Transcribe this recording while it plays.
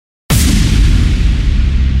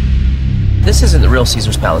This isn't the real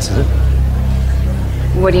Caesar's Palace, is it?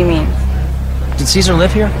 What do you mean? Did Caesar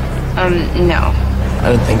live here? No.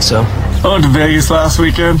 I didn't think so. I went to Vegas last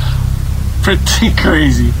weekend. Pretty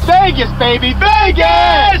crazy. Vegas, baby,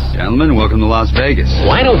 Vegas! Gentlemen, welcome to Las Vegas.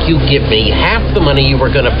 Why don't you give me half the money you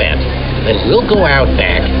were going to bet? Then we'll go out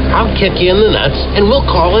back, I'll kick you in the nuts, and we'll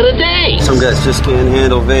call it a day. Some guys just can't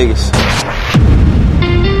handle Vegas.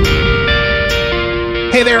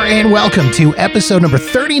 Hey there, and welcome to episode number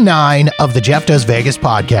 39 of the Jeff Does Vegas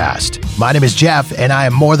podcast. My name is Jeff, and I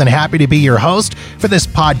am more than happy to be your host for this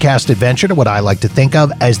podcast adventure to what I like to think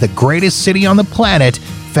of as the greatest city on the planet,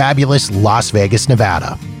 fabulous Las Vegas,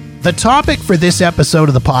 Nevada. The topic for this episode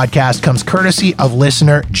of the podcast comes courtesy of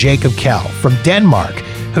listener Jacob Kell from Denmark,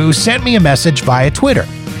 who sent me a message via Twitter.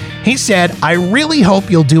 He said, I really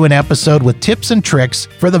hope you'll do an episode with tips and tricks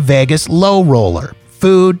for the Vegas low roller.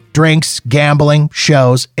 Food, drinks, gambling,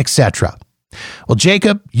 shows, etc. Well,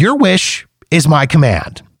 Jacob, your wish is my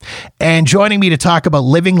command. And joining me to talk about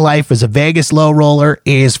living life as a Vegas low roller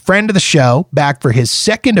is friend of the show, back for his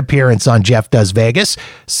second appearance on Jeff Does Vegas,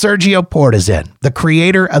 Sergio Portazin, the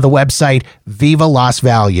creator of the website Viva Las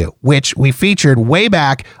Value, which we featured way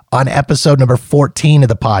back on episode number 14 of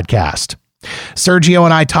the podcast. Sergio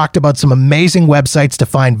and I talked about some amazing websites to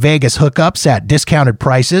find Vegas hookups at discounted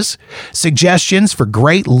prices, suggestions for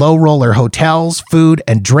great low roller hotels, food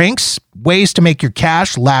and drinks, ways to make your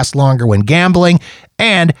cash last longer when gambling,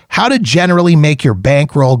 and how to generally make your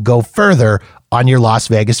bankroll go further on your Las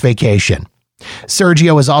Vegas vacation.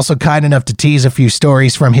 Sergio is also kind enough to tease a few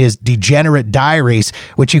stories from his Degenerate Diaries,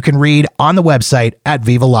 which you can read on the website at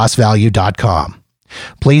vivalasvalue.com.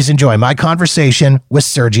 Please enjoy my conversation with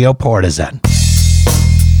Sergio Portazin.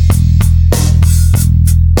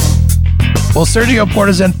 Well, Sergio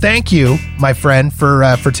Portazin, thank you, my friend,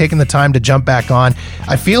 for taking the time to jump back on.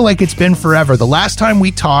 I feel like it's been forever. The last time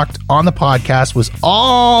we talked on the podcast was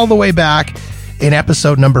all the way back in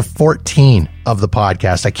episode number 14 of the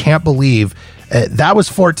podcast. I can't believe that was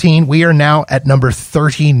 14. We are now at number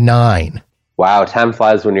 39. Wow, time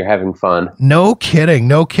flies when you're having fun. No kidding,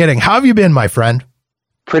 no kidding. How have you been, my friend?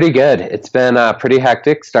 Pretty good. It's been pretty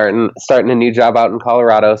hectic starting a new job out in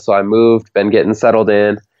Colorado. So I moved, been getting settled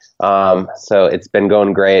in. So it's been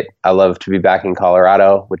going great. I love to be back in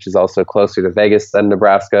Colorado, which is also closer to Vegas than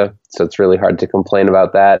Nebraska. So it's really hard to complain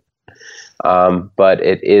about that. But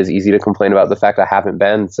it is easy to complain about the fact I haven't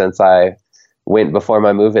been since I went before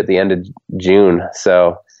my move at the end of June.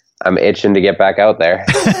 So I'm itching to get back out there.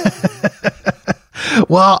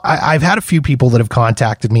 Well, I've had a few people that have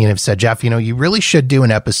contacted me and have said, Jeff, you really should do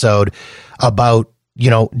an episode about,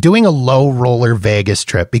 doing a low roller Vegas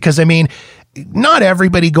trip. Because, not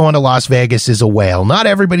everybody going to Las Vegas is a whale. Not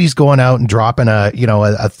everybody's going out and dropping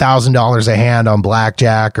 $1,000 a hand on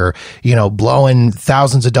blackjack or, blowing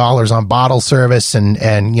thousands of dollars on bottle service and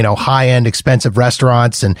high end expensive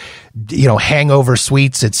restaurants and, hangover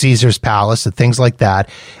suites at Caesar's Palace and things like that.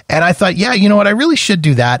 And I thought, yeah, you know what? I really should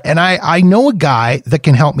do that. And I know a guy that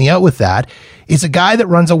can help me out with that. It's a guy that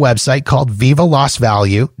runs a website called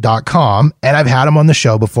vivalasvalue.com. And I've had him on the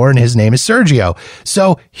show before, and his name is Sergio.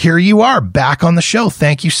 So here you are back on the show.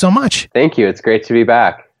 Thank you so much. Thank you. It's great to be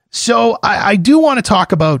back. So I do want to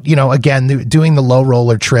talk about, again, doing the low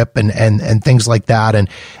roller trip and things like that. And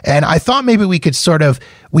I thought maybe we could start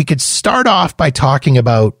off by talking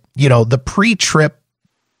about, the pre-trip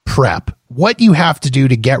prep, what you have to do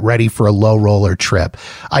to get ready for a low roller trip.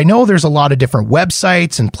 I know there's a lot of different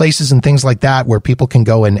websites and places and things like that where people can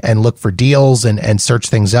go and look for deals and search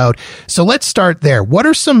things out. So let's start there. What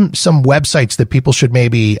are some websites that people should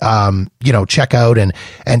maybe, check out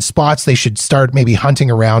and spots they should start maybe hunting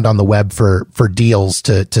around on the web for deals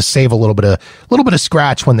to save a little bit of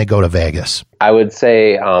scratch when they go to Vegas? I would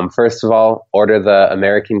say, first of all, order the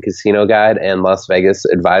American Casino Guide and Las Vegas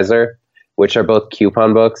Advisor, which are both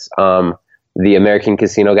coupon books. The American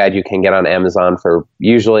Casino Guide you can get on Amazon for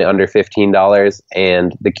usually under $15,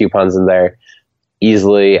 and the coupons in there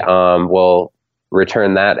easily will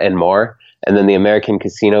return that and more. And then the American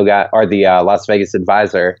Casino Guide or the Las Vegas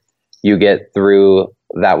Advisor, you get through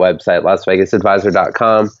that website,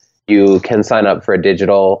 lasvegasadvisor.com. You can sign up for a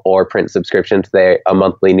digital or print subscription to a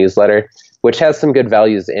monthly newsletter, which has some good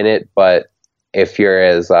values in it. But if you're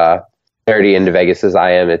as nerdy into Vegas as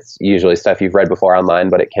I am, it's usually stuff you've read before online,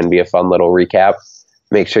 but it can be a fun little recap.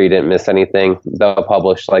 Make sure you didn't miss anything. They'll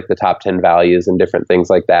publish like the top 10 values and different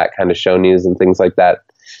things like that, kind of show news and things like that,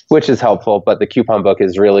 which is helpful. But the coupon book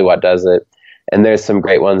is really what does it. And there's some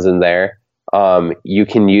great ones in there. You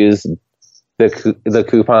can use the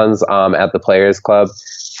coupons at the Players Club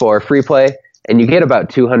for free play, and you get about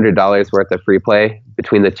 $200 worth of free play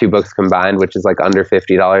between the two books combined, which is like under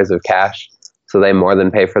 $50 of cash. so they more than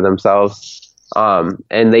pay for themselves.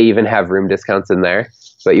 And they even have room discounts in there.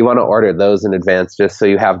 But you want to order those in advance just so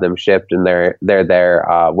you have them shipped and they're there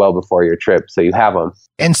well before your trip, so you have them.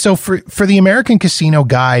 And so for the American Casino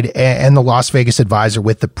Guide and the Las Vegas Advisor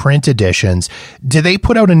with the print editions, do they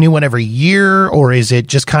put out a new one every year, or is it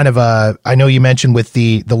just kind of I know you mentioned with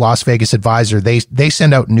the Las Vegas Advisor, they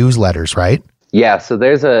send out newsletters, right? Yeah, so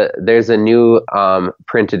there's a new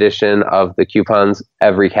print edition of the coupons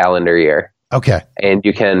every calendar year. Okay. And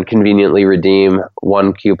you can conveniently redeem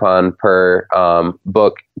one coupon per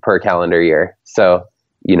book per calendar year. So,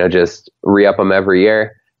 just re-up them every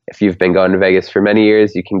year. If you've been going to Vegas for many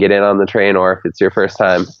years, you can get in on the train, or if it's your first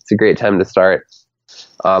time, it's a great time to start.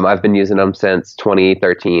 I've been using them since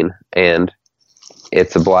 2013, and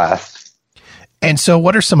it's a blast. And so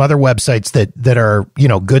what are some other websites that are,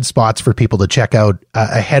 good spots for people to check out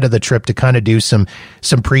ahead of the trip to kind of do some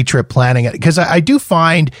pre-trip planning? Because I do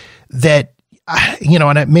find that,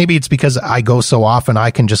 and maybe it's because I go so often,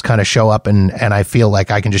 I can just kind of show up and I feel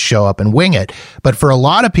like I can just show up and wing it. But for a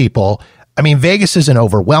lot of people, I mean, Vegas is an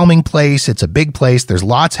overwhelming place. It's a big place. There's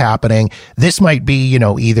lots happening. This might be,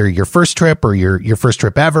 either your first trip or your first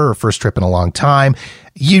trip ever or first trip in a long time.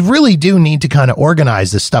 You really do need to kind of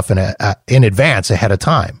organize this stuff in advance ahead of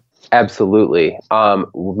time. Absolutely.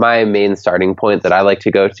 My main starting point that I like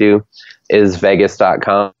to go to is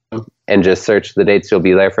vegas.com and just search the dates you'll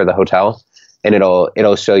be there for the hotel. And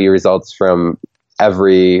it'll show you results from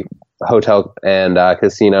every hotel and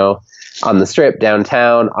casino on the Strip,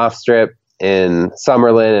 downtown, off Strip, in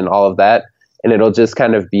Summerlin, and all of that. And it'll just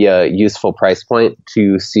kind of be a useful price point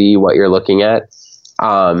to see what you're looking at.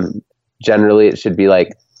 Generally, it should be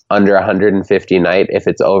like under $150 a night. If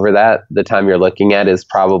it's over that, the time you're looking at is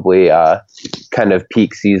probably kind of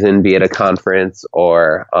peak season, be it a conference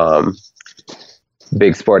or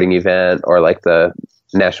big sporting event or like the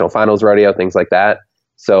National Finals Rodeo, things like that.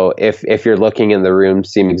 So if you're looking and the rooms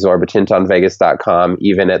seem exorbitant on Vegas.com,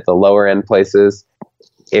 even at the lower end places,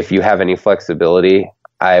 if you have any flexibility,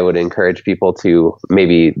 I would encourage people to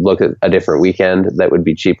maybe look at a different weekend that would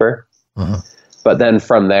be cheaper. Uh-huh. But then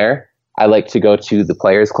from there, I like to go to the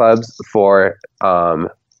players clubs for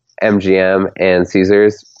MGM and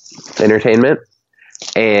Caesars Entertainment.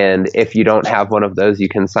 And if you don't have one of those, you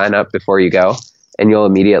can sign up before you go, and you'll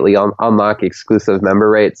immediately unlock exclusive member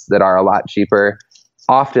rates that are a lot cheaper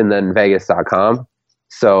often than Vegas.com.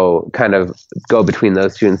 So kind of go between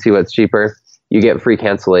those two and see what's cheaper. You get free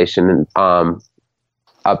cancellation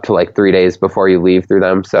up to like 3 days before you leave through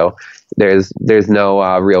them. So there's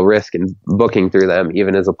no real risk in booking through them,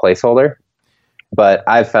 even as a placeholder. But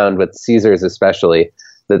I've found with Caesars especially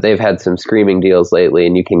that they've had some screaming deals lately,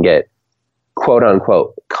 and you can get quote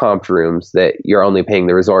unquote comped rooms that you're only paying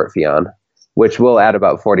the resort fee on, which will add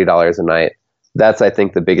about $40 a night. That's, I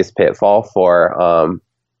think, the biggest pitfall for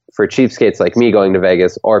cheapskates like me going to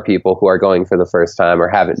Vegas, or people who are going for the first time or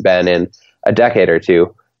haven't been in a decade or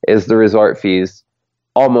two, is the resort fees.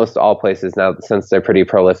 Almost all places now, since they're pretty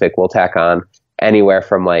prolific, will tack on anywhere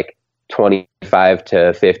from like $25 to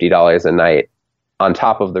 $50 a night on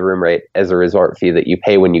top of the room rate as a resort fee that you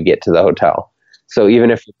pay when you get to the hotel. So even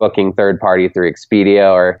if you're booking third party through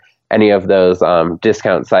Expedia or any of those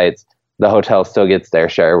discount sites, the hotel still gets their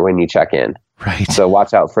share when you check in. Right. So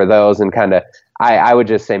watch out for those, and kind of, I would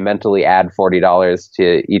just say mentally add $40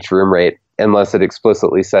 to each room rate, unless it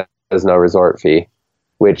explicitly says no resort fee,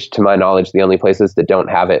 which to my knowledge, the only places that don't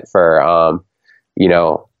have it for,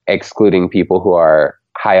 excluding people who are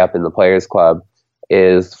high up in the Players Club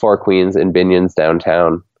is Four Queens and Binion's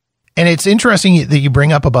downtown. And it's interesting that you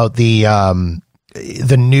bring up about the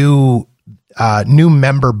new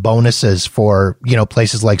member bonuses for,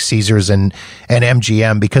 places like Caesars and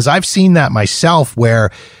MGM, because I've seen that myself where,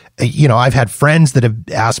 I've had friends that have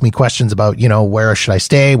asked me questions about, where should I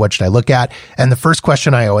stay? What should I look at? And the first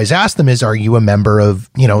question I always ask them is, are you a member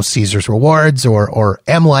of, Caesars Rewards or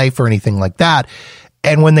M Life or anything like that?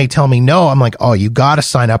 And when they tell me no, I'm like, oh, you got to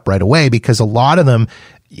sign up right away, because a lot of them,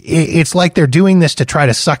 it's like they're doing this to try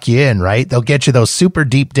to suck you in, right? They'll get you those super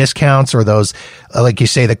deep discounts or those, like you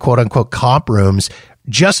say, the quote unquote comp rooms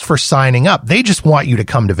just for signing up. They just want you to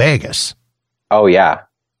come to Vegas. Oh, yeah.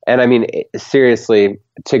 And I mean, seriously,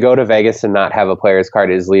 to go to Vegas and not have a player's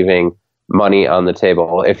card is leaving money on the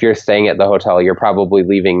table. If you're staying at the hotel, you're probably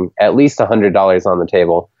leaving at least $100 on the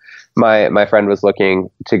table. My friend was looking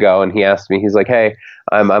to go, and he asked me, he's like, hey,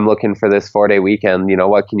 I'm looking for this 4-day weekend.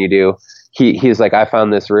 What can you do? He's like, I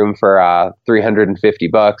found this room for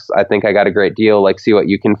 $350. I think I got a great deal. Like, see what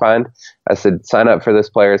you can find. I said, sign up for this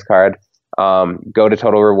player's card. Go to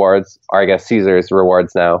Total Rewards, or I guess Caesars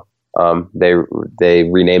Rewards now. They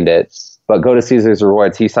renamed it, but go to Caesars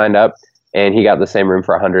Rewards. He signed up. and he got the same room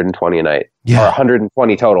for 120 a night, Yeah. or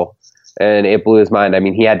 120 total. And it blew his mind. I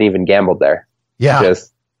mean, he hadn't even gambled there. Yeah.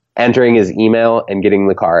 Just entering his email and getting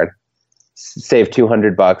the card saved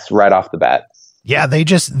 $200 right off the bat. Yeah, they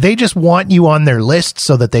just want you on their list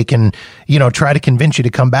so that they can, try to convince you to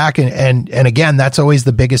come back. And again, that's always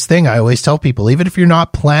the biggest thing. I always tell people, even if you're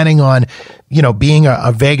not planning on, being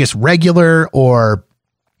a Vegas regular or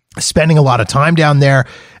spending a lot of time down there,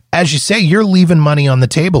 as you say, you're leaving money on the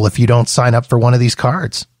table if you don't sign up for one of these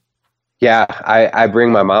cards. Yeah, I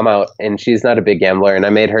bring my mom out, and she's not a big gambler, and I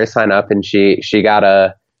made her sign up, and she got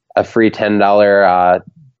a free $10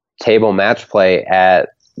 table match play at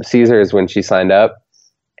Caesars when she signed up.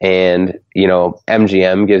 And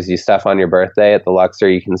MGM gives you stuff on your birthday at the Luxor.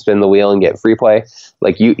 You can spin the wheel and get free play.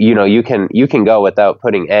 Like you can go without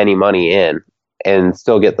putting any money in and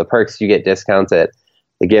still get the perks. You get discounts at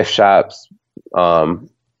the gift shops.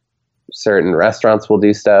 Certain restaurants will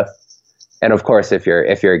do stuff, and of course, if you're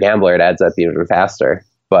a gambler, it adds up even faster.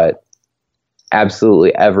 But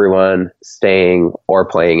absolutely everyone staying or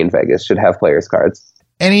playing in Vegas should have players cards.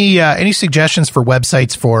 Any suggestions for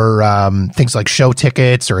websites for things like show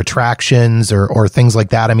tickets or attractions or things like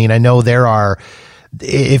that? I mean, I know there are,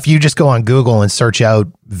 if you just go on Google and search out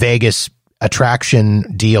Vegas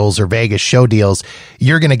attraction deals or Vegas show deals,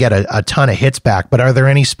 you're going to get a ton of hits back. But are there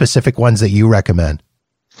any specific ones that you recommend?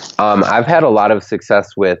 I've had a lot of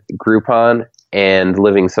success with Groupon and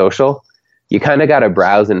Living Social. You kind of got to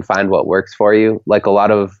browse and find what works for you. Like a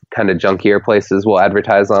lot of kind of junkier places will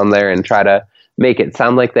advertise on there and try to make it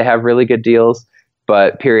sound like they have really good deals.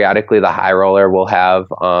 But periodically the High Roller will have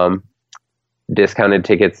discounted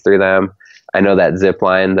tickets through them. I know that zip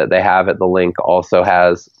line that they have at the link also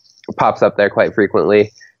pops up there quite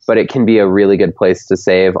frequently. But it can be a really good place to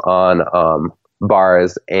save on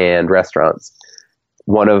bars and restaurants.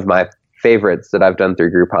 One of my favorites that I've done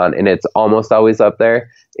through Groupon, and it's almost always up there,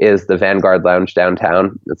 is the Vanguard Lounge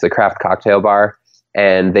downtown. It's a craft cocktail bar,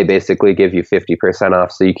 and they basically give you 50%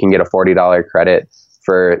 off, so you can get a $40 credit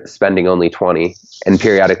for spending only $20. And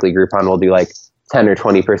periodically Groupon will do like 10 or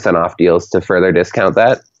 20% off deals to further discount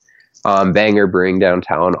that. Banger Brewing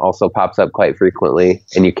downtown also pops up quite frequently,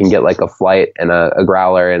 and you can get like a flight and a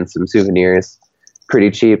growler and some souvenirs pretty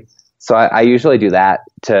cheap. So I usually do that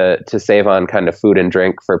to save on kind of food and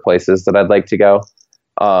drink for places that I'd like to go.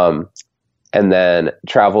 And then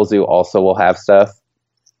Travel Zoo also will have stuff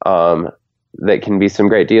that can be some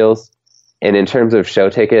great deals. And in terms of show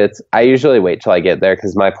tickets, I usually wait till I get there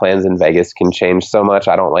because my plans in Vegas can change so much.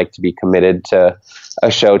 I don't like to be committed to a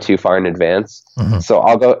show too far in advance. Mm-hmm. So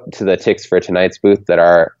I'll go to the Tix for Tonight's booth that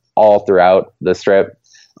are all throughout the Strip,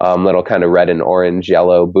 little kind of red and orange,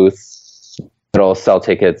 yellow booths. It'll sell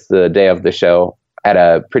tickets the day of the show at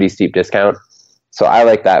a pretty steep discount. So I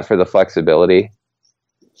like that for the flexibility.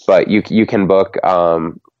 But you can book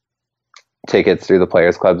tickets through the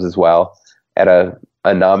Players Clubs as well at a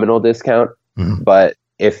nominal discount. Mm-hmm. But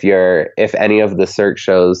if any of the Cirque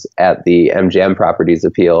shows at the MGM properties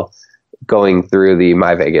appeal, going through the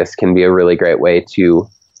My Vegas can be a really great way to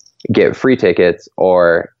get free tickets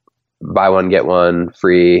or buy one, get one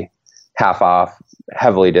free, half off,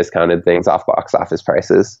 heavily discounted things off box office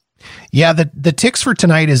prices. Yeah, the Tix for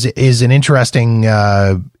Tonight is an interesting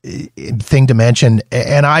thing to mention,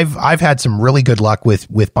 and I've had some really good luck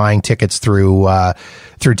with buying tickets through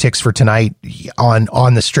Tix for Tonight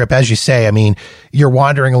on the Strip. As you say, I mean, you're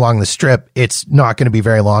wandering along the Strip. It's not going to be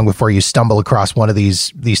very long before you stumble across one of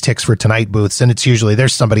these Tix for Tonight booths, and it's usually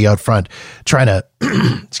there's somebody out front trying to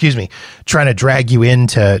trying to drag you in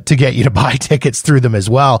to get you to buy tickets through them as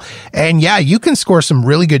well. And yeah, you can score some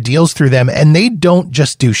really good deals through them, and they don't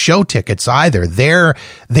just do show tickets either.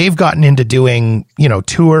 They've gotten into doing,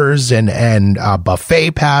 tours and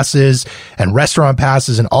buffet passes and restaurant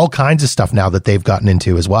passes and all kinds of stuff now that they've gotten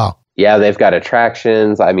into as well. Yeah, they've got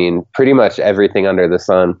attractions. I mean, pretty much everything under the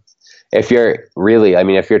sun. If you're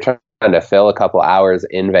trying to fill a couple hours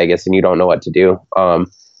in Vegas and you don't know what to do,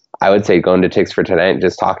 I would say going to Tix for Tonight and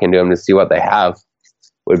just talking to them to see what they have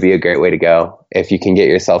would be a great way to go. If you can get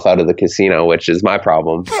yourself out of the casino, which is my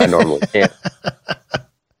problem. I normally can't.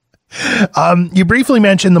 You briefly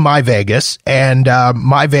mentioned the My Vegas, and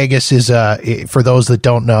My Vegas is, for those that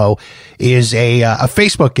don't know, is a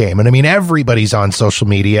Facebook game. And I mean, everybody's on social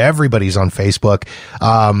media, everybody's on Facebook,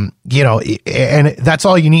 and that's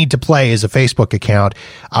all you need to play is a Facebook account.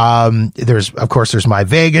 There's My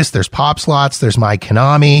Vegas, there's Pop Slots, there's My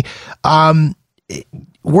Konami.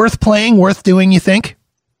 Worth playing, worth doing, you think?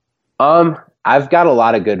 I've got a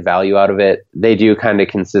lot of good value out of it. They do kind of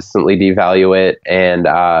consistently devalue it and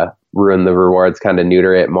ruin the rewards, kind of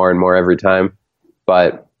neuter it more and more every time.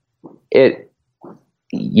 But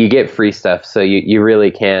you get free stuff, so you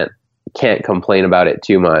really can't complain about it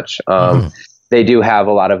too much. They do have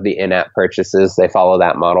a lot of the in-app purchases. They follow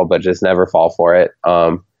that model, but just never fall for it.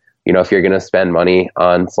 If you're going to spend money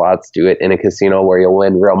on slots, do it in a casino where you'll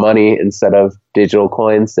win real money instead of digital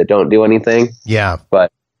coins that don't do anything. Yeah.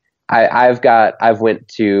 But I've went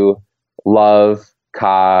to Love,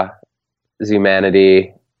 Ka,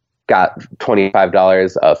 Zumanity, got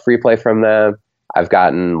 $25 of free play from them. I've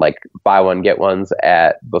gotten like buy one, get ones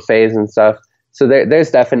at buffets and stuff. So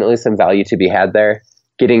there's definitely some value to be had there.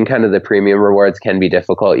 Getting kind of the premium rewards can be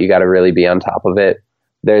difficult. You got to really be on top of it.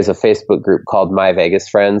 There's a Facebook group called My Vegas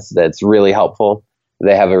Friends that's really helpful.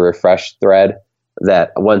 They have a refresh thread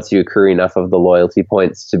that once you accrue enough of the loyalty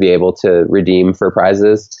points to be able to redeem for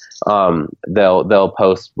prizes, they'll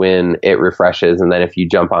post when it refreshes, and then if you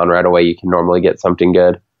jump on right away, you can normally get something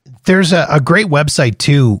good. There's a great website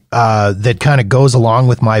too that kind of goes along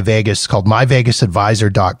with My Vegas called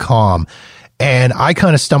myvegasadvisor.com. And I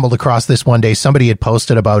kind of stumbled across this one day. Somebody had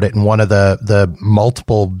posted about it in one of the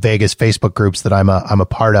multiple Vegas Facebook groups that I'm a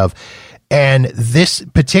part of. And this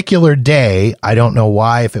particular day, I don't know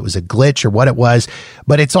why, if it was a glitch or what it was,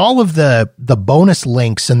 but it's all of the bonus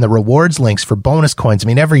links and the rewards links for bonus coins. I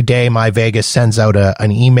mean, every day My Vegas sends out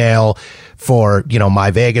an email for,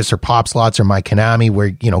 My Vegas or Pop Slots or My Konami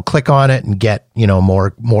where, click on it and get,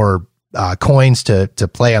 more coins to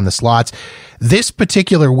play on the slots. This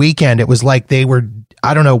particular weekend, it was like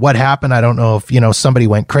I don't know what happened. I don't know if, somebody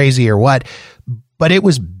went crazy or what, but it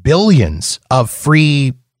was billions of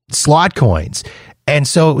free slot coins. And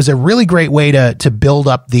so it was a really great way to build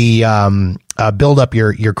up build up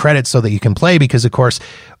your credits so that you can play, because of course,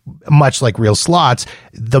 much like real slots,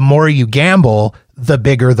 the more you gamble, the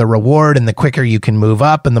bigger the reward and the quicker you can move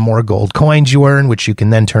up and the more gold coins you earn, which you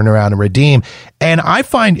can then turn around and redeem. And I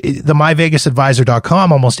find the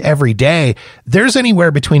myvegasadvisor.com almost every day, there's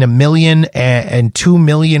anywhere between 1 million and 2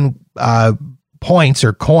 million points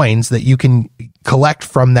or coins that you can collect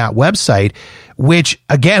from that website, which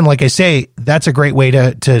again, like I say, that's a great way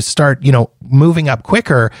to start, moving up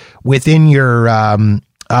quicker within your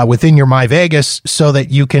My Vegas so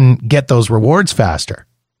that you can get those rewards faster.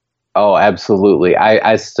 Oh, absolutely.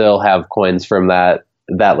 I still have coins from that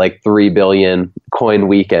like 3 billion coin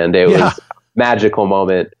weekend. It was a magical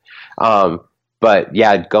moment. But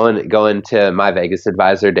yeah, going to My Vegas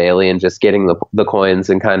Advisor daily and just getting the coins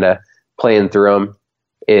and kind of playing through them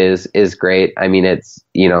is great. I mean, it's,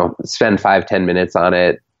 spend 5-10 minutes on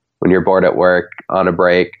it when you're bored at work, on a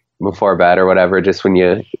break, before bed or whatever, just when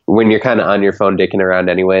you're kind of on your phone dicking around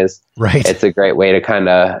anyways. Right. It's a great way to kind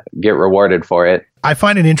of get rewarded for it. I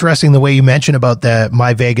find it interesting the way you mentioned about the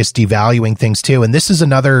My Vegas devaluing things too. And this is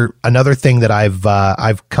another thing that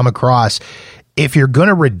I've come across. If you're going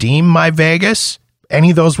to redeem My Vegas,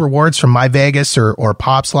 any of those rewards from My Vegas or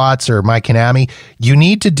Pop Slots or My Konami, you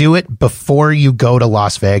need to do it before you go to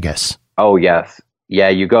Las Vegas. Oh, yes. Yeah,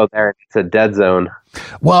 you go there, it's a dead zone.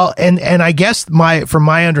 Well, and I guess from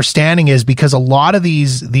my understanding is because a lot of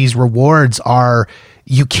these rewards are,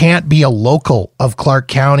 you can't be a local of Clark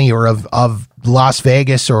County or of Las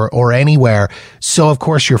Vegas or anywhere. So of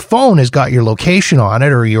course your phone has got your location on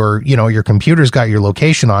it, or your computer's got your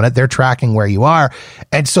location on it. They're tracking where you are.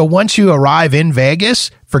 And so once you arrive in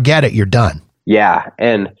Vegas, forget it, you're done. Yeah.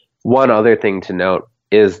 And one other thing to note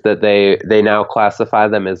is that they now classify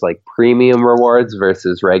them as like premium rewards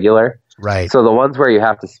versus regular. Right. So the ones where you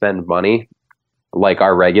have to spend money, like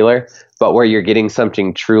are regular, but where you're getting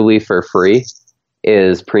something truly for free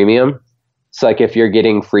is premium. So like if you're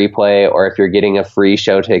getting free play, or if you're getting a free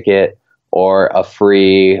show ticket or a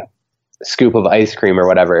free scoop of ice cream or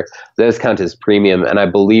whatever, those count as premium. And I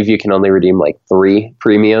believe you can only redeem like 3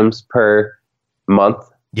 premiums per month.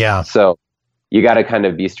 Yeah. So you got to kind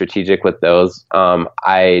of be strategic with those.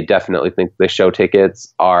 I definitely think the show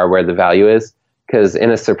tickets are where the value is, because in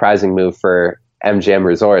a surprising move for MGM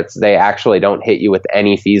Resorts, they actually don't hit you with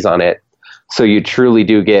any fees on it. So you truly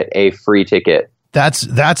do get a free ticket.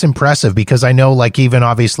 That's impressive, because I know, like, even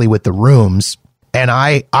obviously with the rooms, and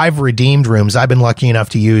I've redeemed rooms. I've been lucky enough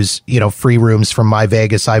to use, free rooms from My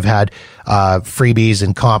Vegas. I've had freebies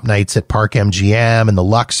and comp nights at Park MGM and the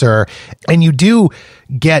Luxor, and you do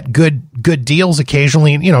get good deals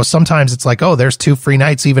occasionally. Sometimes it's like, oh, there's 2 free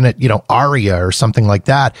nights even at, Aria or something like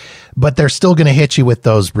that, but they're still going to hit you with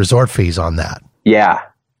those resort fees on that. Yeah.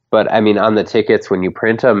 But I mean, on the tickets, when you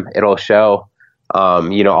print them, it'll show,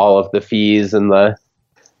 all of the fees and the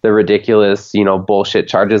ridiculous, bullshit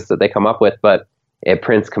charges that they come up with, but it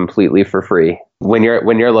prints completely for free. When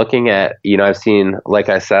you're looking at, I've seen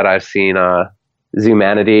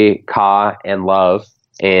Zumanity, Ka, and Love,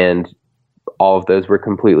 and all of those were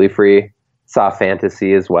completely free. saw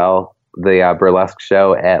Fantasy as well, the burlesque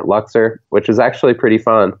show at Luxor, which was actually pretty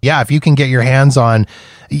fun. Yeah, if you can get your hands on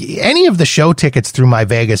any of the show tickets through My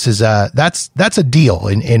Vegas, is that's a deal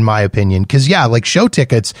in my opinion. Because yeah, like show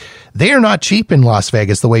tickets, they are not cheap in Las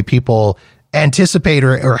Vegas the way people anticipate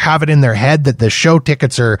or have it in their head that the show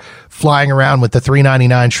tickets are flying around with the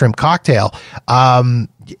 $3.99 shrimp cocktail.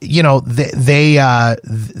 You know, they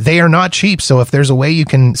are not cheap. So if there's a way you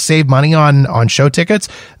can save money on show tickets,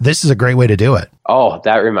 this is a great way to do it. Oh,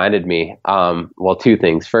 that reminded me. Well, two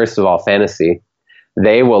things. First of all, Fantasy,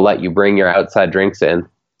 they will let you bring your outside drinks in.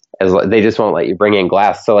 They just won't let you bring in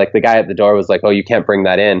glass. So like the guy at the door was like, "Oh, you can't bring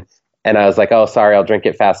that in." And I was like, "Oh, sorry, I'll drink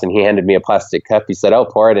it fast." And he handed me a plastic cup. He said, "Oh,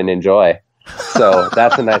 pour it and enjoy." So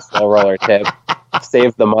that's a nice low roller tip.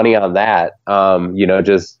 Save the money on that. You know,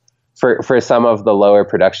 just for some of the lower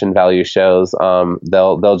production value shows,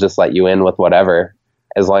 they'll just let you in with whatever,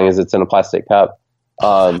 as long as it's in a plastic cup.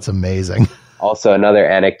 That's amazing. Also, another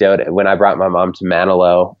anecdote, when I brought my mom to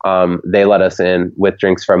Manilow, they let us in with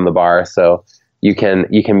drinks from the bar. So you can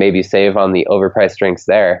maybe save on the overpriced drinks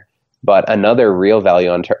there. But another real value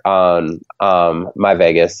on My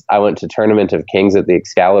Vegas, I went to Tournament of Kings at the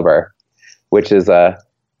Excalibur, which is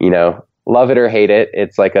love it or hate it.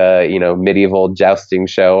 It's like a, medieval jousting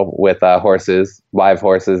show with horses, live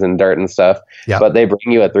horses and dirt and stuff. Yep. But they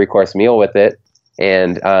bring you a 3-course meal with it.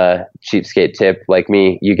 And cheapskate tip, like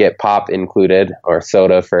me, you get pop included, or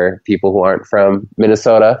soda for people who aren't from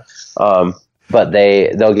Minnesota. But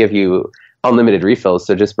they'll give you unlimited refills.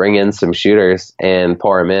 So just bring in some shooters and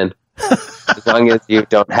pour them in. As long as you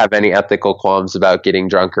don't have any ethical qualms about getting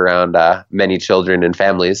drunk around many children and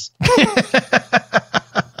families.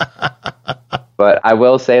 But I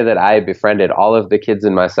will say that I befriended all of the kids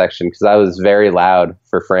in my section because I was very loud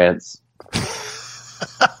for France.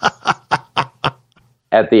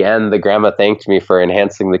 At the end, the grandma thanked me for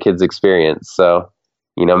enhancing the kids' experience. So,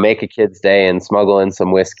 make a kid's day and smuggle in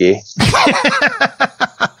some whiskey.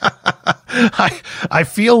 I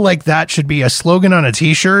feel like that should be a slogan on a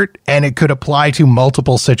t-shirt, and it could apply to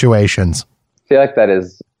multiple situations. I feel like that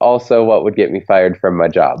is also what would get me fired from my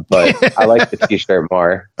job, but I like the t-shirt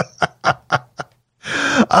more.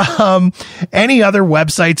 Any other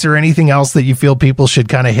websites or anything else that you feel people should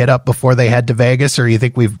kind of hit up before they head to Vegas, or you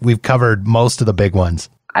think we've covered most of the big ones?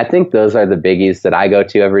 I think those are the biggies that I go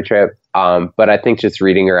to every trip. But I think just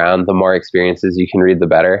reading around, the more experiences you can read, the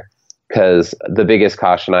better. Because the biggest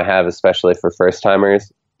caution I have, especially for first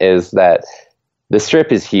timers, is that the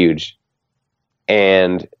Strip is huge.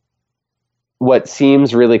 And what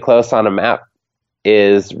seems really close on a map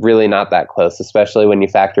is really not that close, especially when you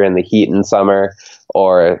factor in the heat in summer,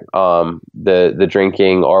 or the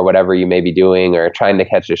drinking, or whatever you may be doing, or trying to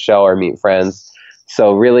catch a show or meet friends.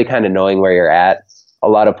 So really kind of knowing where you're at. A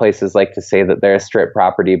lot of places like to say that they're a Strip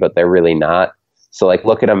property, but they're really not. So like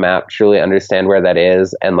look at a map, truly understand where that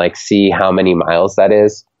is, and like see how many miles that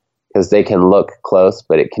is, because they can look close,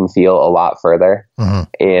 but it can feel a lot further. Mm-hmm.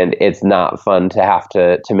 And it's not fun to have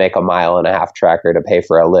to make a 1.5 mile tracker to pay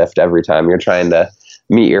for a lift every time you're trying to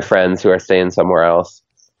meet your friends who are staying somewhere else.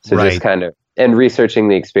 So right. Just kind of, and researching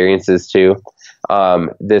the experiences too.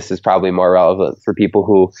 This is probably more relevant for people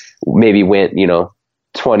who maybe went,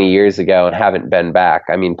 20 years ago and haven't been back.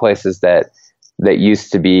 I mean, places that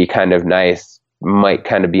used to be kind of nice might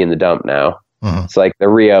kind of be in the dump now. Mm-hmm. So like the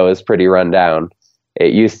Rio is pretty run down.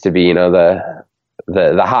 It used to be, the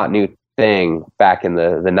hot new thing back in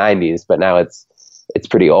the 90s, but now it's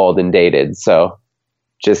pretty old and dated. So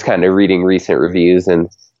just kind of reading recent reviews, and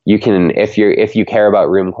you can, if you care about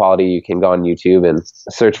room quality, you can go on YouTube and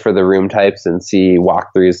search for the room types and see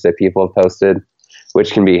walkthroughs that people have posted,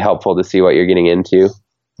 which can be helpful to see what you're getting into.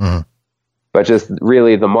 Mm-hmm. But just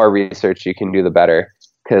really, the more research you can do, the better.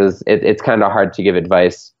 Because it's kind of hard to give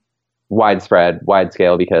advice wide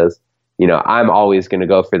scale, because, I'm always going to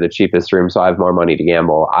go for the cheapest room, so I have more money to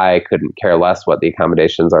gamble. I couldn't care less what the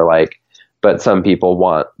accommodations are like. But some people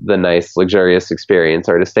want the nice, luxurious experience,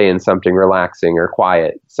 or to stay in something relaxing or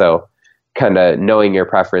quiet. So kind of knowing your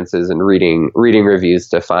preferences and reading reviews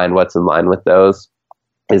to find what's in line with those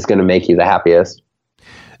is going to make you the happiest.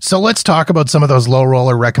 So let's talk about some of those low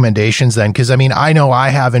roller recommendations then. Cause I mean, I know I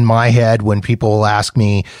have in my head when people will ask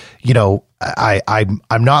me,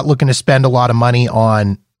 I'm not looking to spend a lot of money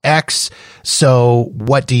on X. So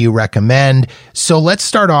what do you recommend? So let's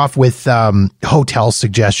start off with hotel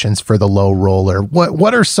suggestions for the low roller.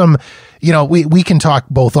 What are some, we can talk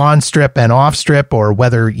both on Strip and off Strip, or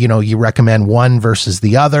whether, you recommend one versus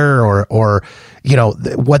the other, or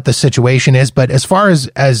what the situation is. But as far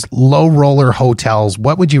as low roller hotels,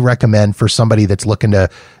 what would you recommend for somebody that's looking to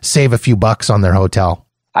save a few bucks on their hotel?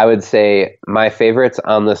 I would say my favorites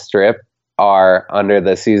on the Strip are under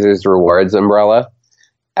the Caesars Rewards umbrella.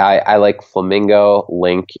 I like Flamingo,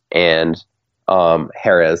 Link, and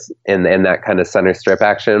Harrah's in that kind of center strip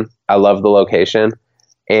action. I love the location,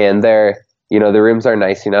 and they're, the rooms are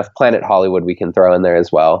nice enough. Planet Hollywood we can throw in there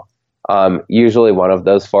as well. Usually one of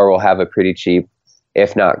those four will have a pretty cheap,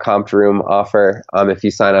 if not comped room offer. If you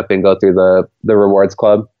sign up and go through the rewards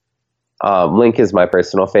club. Link is my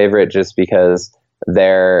personal favorite just because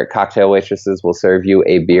their cocktail waitresses will serve you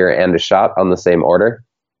a beer and a shot on the same order.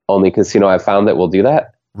 Only casino I've found that will do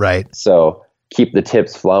that. Right. So keep the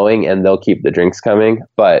tips flowing and they'll keep the drinks coming.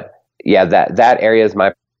 But yeah, that area is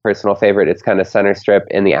my personal favorite. It's kind of center strip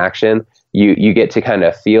in the action. You get to kind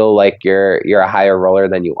of feel like you're a higher roller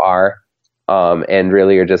than you are. And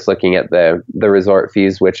really you're just looking at the resort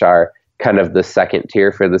fees, which are kind of the second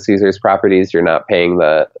tier for the Caesars properties. You're not paying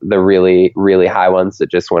the really, really high ones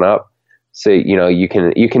that just went up. So, you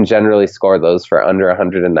can generally score those for under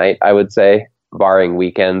 100 a night, I would say, barring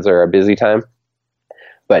weekends or a busy time.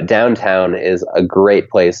 But downtown is a great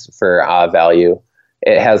place for value.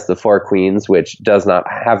 It has the Four Queens, which does not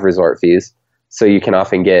have resort fees. So you can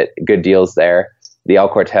often get good deals there. The El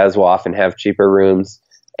Cortez will often have cheaper rooms,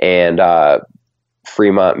 and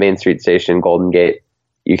Fremont, Main Street Station, Golden Gate,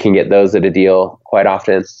 you can get those at a deal quite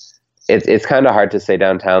often. It's kind of hard to say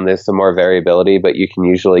downtown. There's some more variability, but you can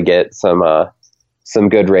usually get some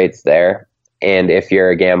good rates there. And if you're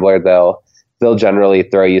a gambler, they'll generally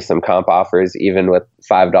throw you some comp offers, even with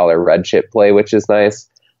 $5 red chip play, which is nice.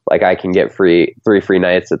 Like I can get three free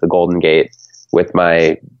nights at the Golden Gate with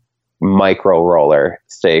my micro roller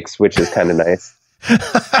stakes, which is kind of nice.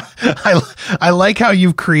 I like how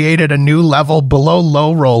you've created a new level below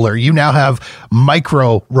low roller. You now have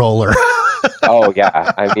micro roller. Oh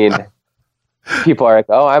yeah. I mean, people are like,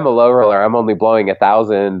 oh, I'm a low roller. I'm only blowing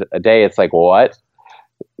 1,000 a day. It's like, what?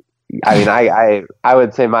 I mean, I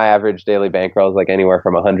would say my average daily bankroll is like anywhere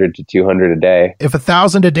from 100 to 200 a day. If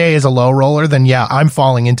 1,000 a day is a low roller, then yeah, I'm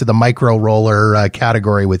falling into the micro roller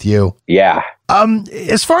category with you. Yeah.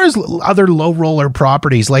 As far as other low roller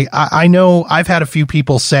properties, like I know I've had a few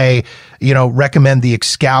people say, recommend the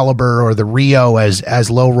Excalibur or the Rio as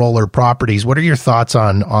low roller properties. What are your thoughts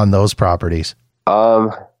on those properties?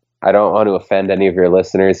 I don't want to offend any of your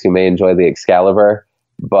listeners who may enjoy the Excalibur,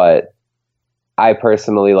 but I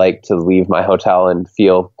personally like to leave my hotel and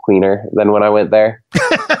feel cleaner than when I went there.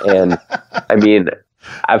 And I mean,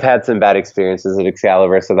 I've had some bad experiences at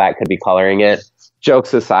Excalibur, so that could be coloring it.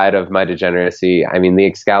 Jokes aside of my degeneracy, I mean, the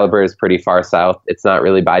Excalibur is pretty far south. It's not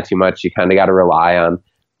really by too much. You kind of got to rely on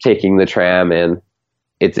taking the tram, and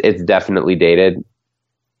it's definitely dated.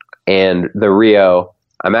 And the Rio,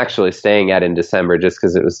 I'm actually staying at in December just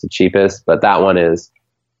because it was the cheapest, but that one is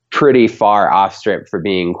pretty far off strip for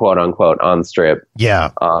being quote unquote on strip.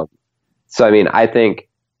 Yeah. So, I mean, I think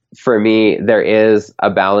for me, there is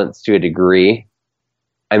a balance to a degree.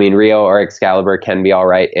 I mean, Rio or Excalibur can be all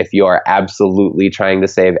right if you are absolutely trying to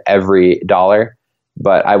save every dollar,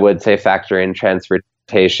 but I would say factor in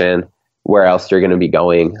transportation, where else you're going to be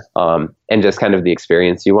going, and just kind of the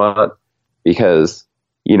experience you want. Because,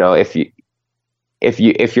 if you're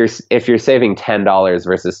saving $10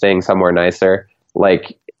 versus staying somewhere nicer,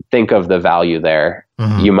 like think of the value there.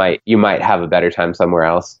 Mm-hmm. You might have a better time somewhere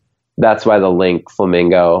else. That's why the Link,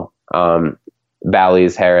 Flamingo,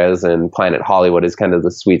 Bally's, Harrah's, and Planet Hollywood is kind of the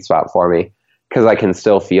sweet spot for me, because I can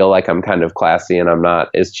still feel like I'm kind of classy and I'm not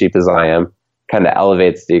as cheap as I am. Kind of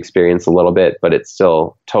elevates the experience a little bit, but it's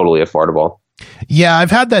still totally affordable. Yeah,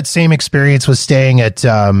 I've had that same experience with staying at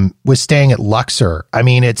Luxor. I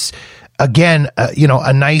mean, it's again,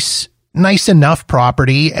 a nice enough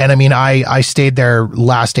property. And I mean, I stayed there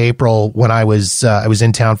last April when I was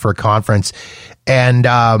in town for a conference, and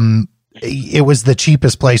it was the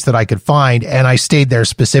cheapest place that I could find. And I stayed there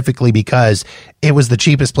specifically because it was the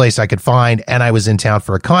cheapest place I could find, and I was in town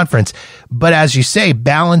for a conference. But as you say,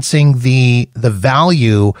 balancing the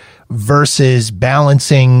value versus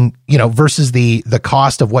versus the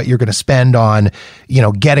cost of what you're going to spend on,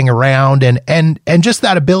 getting around and just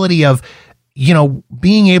that ability of,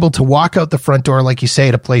 being able to walk out the front door, like you say,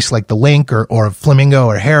 at a place like the Link or Flamingo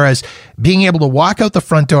or Harrah's, being able to walk out the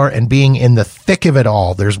front door and being in the thick of it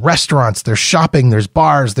all. There's restaurants, there's shopping, there's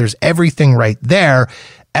bars, there's everything right there,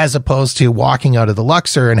 as opposed to walking out of the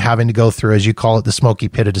Luxor and having to go through, as you call it, the smoky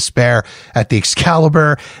pit of despair at the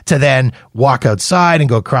Excalibur, to then walk outside and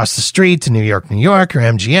go across the street to New York, or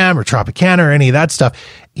MGM or Tropicana or any of that stuff.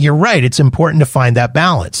 You're right. It's important to find that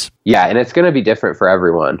balance. Yeah. And it's going to be different for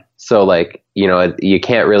everyone. So you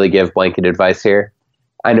can't really give blanket advice here.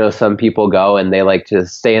 I know some people go and they like to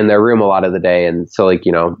stay in their room a lot of the day. And so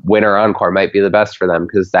winter Encore might be the best for them,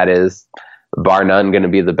 because that is bar none, going to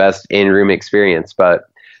be the best in-room experience. But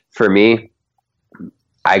for me,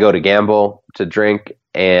 I go to gamble, to drink,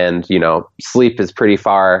 and, you know, sleep is pretty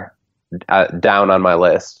far down on my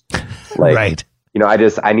list. Like, Right. you know,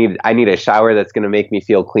 I need a shower that's going to make me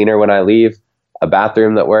feel cleaner when I leave, a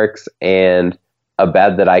bathroom that works, and a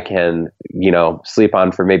bed that I can, you know, sleep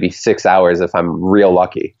on for maybe 6 hours if I'm real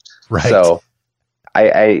lucky. Right. So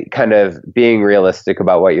I kind of being realistic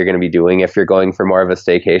about what you're going to be doing. If you're going for more of a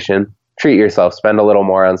staycation, treat yourself, spend a little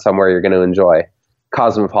more on somewhere you're going to enjoy.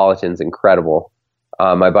 Cosmopolitan's incredible.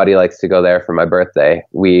 My buddy likes to go there for my birthday.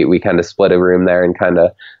 We kind of split a room there and kind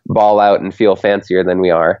of ball out and feel fancier than we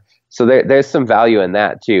are. So there's some value in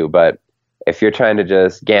that too. But if you're trying to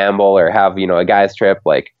just gamble or have, you know, a guy's trip,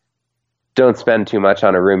 like, don't spend too much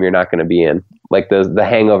on a room you're not going to be in. Like the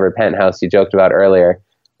Hangover penthouse you joked about earlier.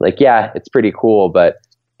 Like, yeah, it's pretty cool, but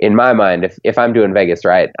in my mind, if I'm doing Vegas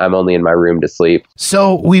right, I'm only in my room to sleep.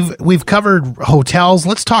 So we've covered hotels.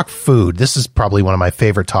 Let's talk food. This is probably one of my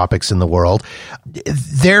favorite topics in the world.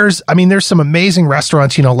 There's some amazing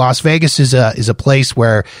restaurants. You know, Las Vegas is a place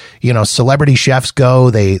where, you know, celebrity chefs go.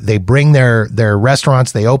 They bring their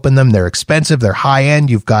restaurants. They open them. They're expensive. They're high end.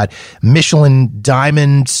 You've got Michelin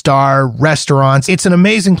diamond star restaurants. It's an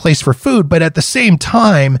amazing place for food, but at the same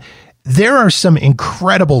time, there are some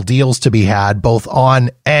incredible deals to be had both on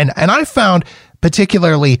and I found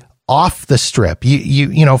particularly off the strip.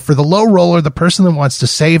 You know, for the low roller, the person that wants to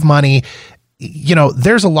save money, you know,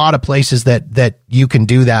 there's a lot of places that you can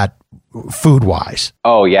do that food wise.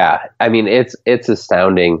 Oh yeah. I mean, it's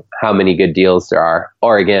astounding how many good deals there are,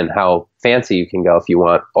 or again, how fancy you can go if you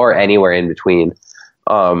want, or anywhere in between.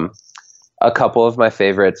 A couple of my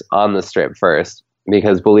favorites on the strip first,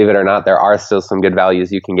 because believe it or not, there are still some good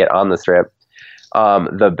values you can get on the strip.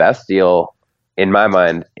 The best deal in my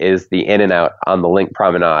mind is the In-N-Out on the Link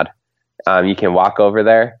Promenade. You can walk over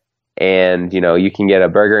there and, you know, you can get a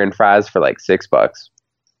burger and fries for like $6.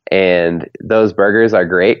 And those burgers are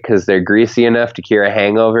great because they're greasy enough to cure a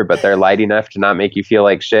hangover, but they're light enough to not make you feel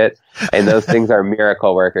like shit. And those things are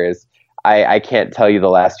miracle workers. I can't tell you the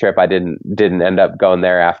last trip I didn't end up going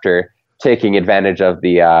there after taking advantage of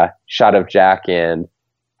the shot of Jack and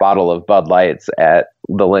bottle of Bud Lights at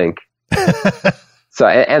the Link. So,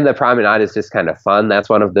 and the promenade is just kind of fun. That's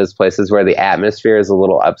one of those places where the atmosphere is a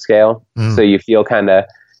little upscale. So you feel kind of,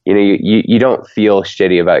 you know, you don't feel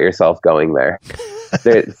shitty about yourself going there.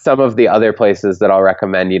 Some of the other places that I'll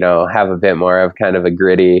recommend, you know, have a bit more of kind of a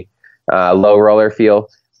gritty, low roller feel.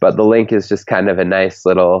 But the Link is just kind of a nice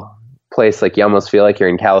little place. Like you almost feel like you're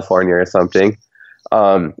in California or something.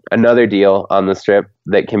 Another deal on the strip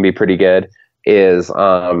that can be pretty good is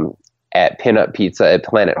at Pinup Pizza at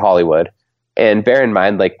Planet Hollywood. And bear in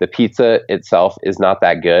mind, like the pizza itself is not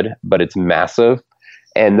that good, but it's massive.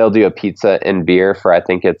 And they'll do a pizza and beer for, I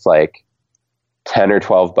think it's like $10 or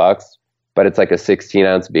 $12, but it's like a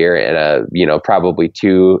 16-ounce beer and a, you know, probably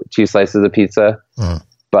two slices of pizza.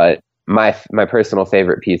 But my personal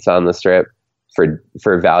favorite pizza on the strip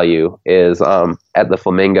for value is at the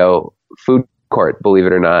Flamingo Food Court. Believe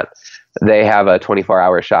it or not, they have a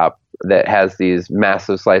 24-hour shop that has these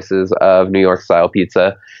massive slices of New York style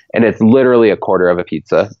pizza, and it's literally a quarter of a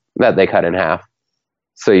pizza that they cut in half.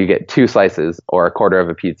 So you get 2 slices or a quarter of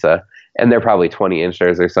a pizza, and they're probably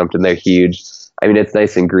 20-inchers or something. They're huge. I mean, it's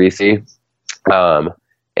nice and greasy. And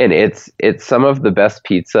it's some of the best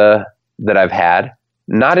pizza that I've had,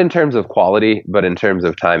 not in terms of quality, but in terms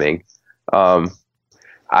of timing.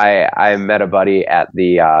 I met a buddy at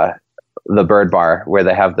the Bird Bar where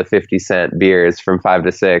they have the 50-cent beers from 5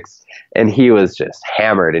 to 6, and he was just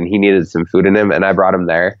hammered and he needed some food in him, and I brought him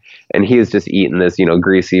there, and he was just eating this, you know,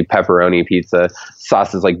 greasy pepperoni pizza.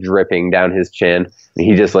 Sauce is like dripping down his chin, and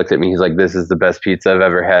he just looked at me. He's like, "This is the best pizza I've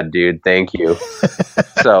ever had, dude. Thank you."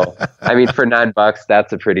 So, I mean, for $9,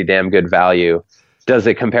 that's a pretty damn good value. Does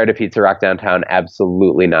it compare to Pizza Rock downtown?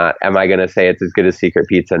 Absolutely not. Am I going to say it's as good as Secret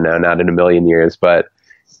Pizza? No, not in a million years, but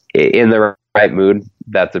in the right mood,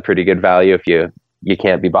 that's a pretty good value if you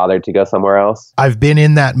can't be bothered to go somewhere else. I've been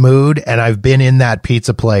in that mood and I've been in that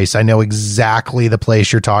pizza place. I know exactly the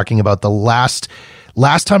place you're talking about. The last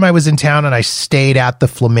time I was in town and I stayed at the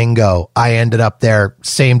Flamingo, I ended up there,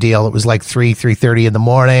 same deal. It was like 3:30 in the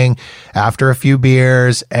morning after a few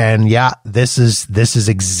beers. And yeah, this is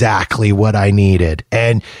exactly what I needed.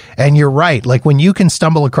 And you're right. Like when you can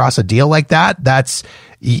stumble across a deal like that, that's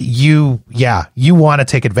you want to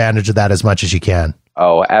take advantage of that as much as you can.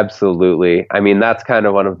 Oh, absolutely. I mean, that's kind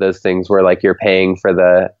of one of those things where like you're paying for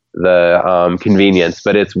the convenience,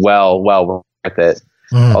 but it's well worth it.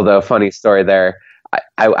 Although, funny story there,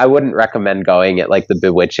 I wouldn't recommend going at like the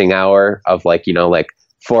bewitching hour of like, you know, like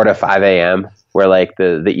 4 to 5 a.m. where like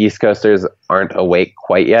the East Coasters aren't awake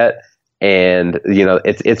quite yet. And, you know,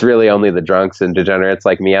 it's really only the drunks and degenerates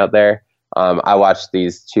like me out there. I watched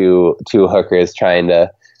these two hookers trying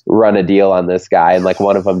to run a deal on this guy, and like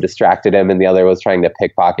one of them distracted him and the other was trying to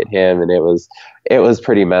pickpocket him, and it was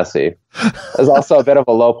pretty messy. It was also a bit of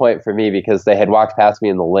a low point for me because they had walked past me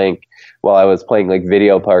in the link while I was playing like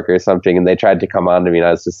video poker or something, and they tried to come on to me, and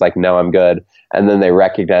I was just like, no, I'm good. And then they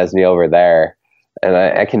recognized me over there. And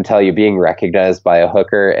I can tell you, being recognized by a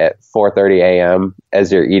hooker at 4:30 a.m.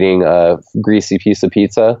 as you're eating a greasy piece of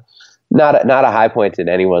pizza, not a high point in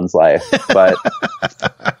anyone's life, but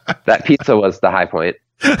that pizza was the high point.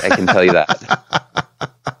 I can tell you that.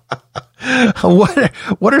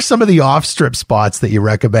 What are some of the off-strip spots that you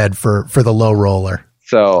recommend for the low roller?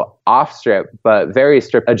 So off-strip, but very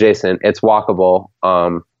strip adjacent. It's walkable.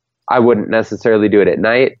 I wouldn't necessarily do it at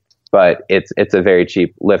night, but it's a very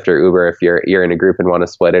cheap Lyft or Uber if you're in a group and want to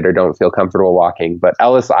split it or don't feel comfortable walking. But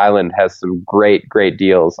Ellis Island has some great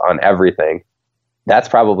deals on everything. That's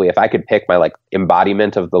probably, if I could pick my like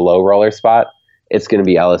embodiment of the low roller spot, it's going to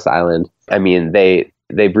be Ellis Island. I mean, they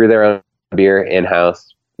brew their own beer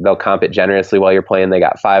in-house. They'll comp it generously while you're playing. They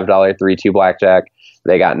got $5 3-2 blackjack.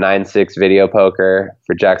 They got 9-6 video poker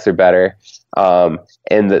for jacks or better.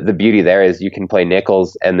 And the beauty there is you can play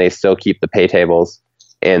nickels and they still keep the pay tables.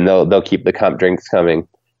 And they'll keep the comp drinks coming.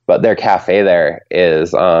 But their cafe there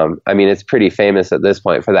is, I mean, it's pretty famous at this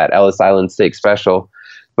point for that Ellis Island steak special.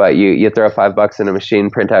 But you throw $5 in a machine,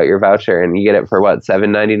 print out your voucher, and you get it for what,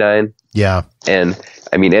 $7.99? Yeah. And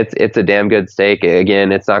I mean, it's a damn good steak.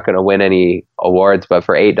 Again, it's not going to win any awards, but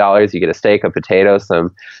for $8, you get a steak, a potato,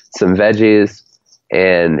 some veggies,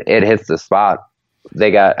 and it hits the spot.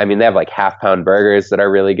 They have like half-pound burgers that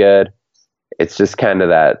are really good. It's just kind of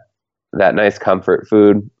that nice comfort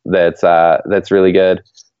food that's really good.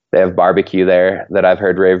 They have barbecue there that I've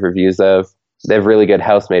heard rave reviews of. They have really good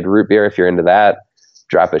house-made root beer if you're into that.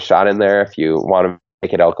 Drop a shot in there if you want to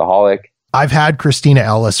make it alcoholic. I've had Christina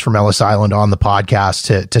Ellis from Ellis Island on the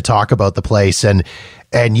podcast to talk about the place. And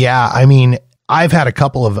yeah, I mean, I've had a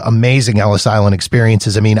couple of amazing Ellis Island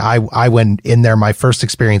experiences. I mean, I went in there. My first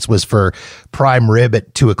experience was for prime rib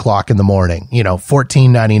at 2:00 in the morning, you know,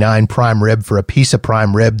 $14.99 prime rib for a piece of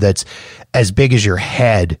prime rib that's as big as your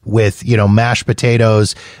head with, you know, mashed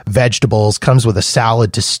potatoes, vegetables, comes with a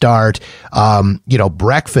salad to start. You know,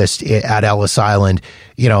 breakfast at Ellis Island,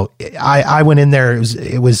 you know, I went in there.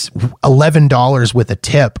 It was $11 with a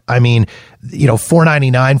tip. I mean, you know,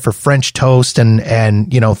 $4.99 for French toast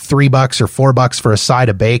and, you know, $3 or $4 for a side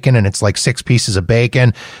of bacon. And it's like 6 pieces of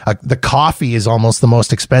bacon. The coffee is almost the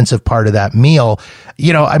most expensive part of that meal.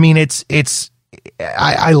 You know, I mean,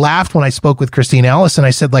 I laughed when I spoke with Christine Ellis and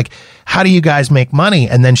I said, like, how do you guys make money?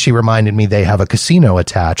 And then she reminded me they have a casino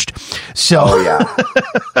attached. So, oh, yeah.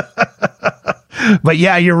 But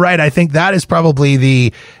yeah, you're right. I think that is probably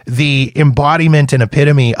the embodiment and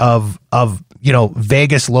epitome of, you know,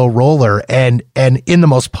 Vegas low roller and in the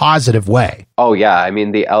most positive way. Oh yeah. I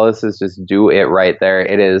mean, the Ellises just do it right there.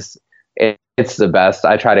 It's the best.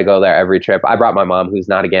 I try to go there every trip. I brought my mom, who's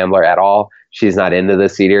not a gambler at all. She's not into the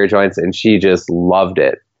seedier joints, and she just loved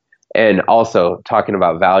it. And also, talking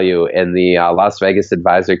about value, in the Las Vegas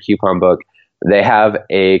Advisor coupon book, they have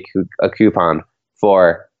a coupon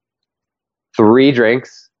for 3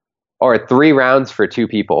 drinks or 3 rounds for 2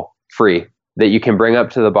 people free that you can bring up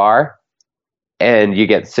to the bar, and you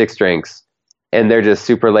get 6 drinks. And they're just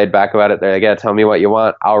super laid back about it. They're like, yeah, tell me what you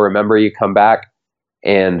want. I'll remember you, come back.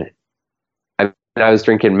 And I was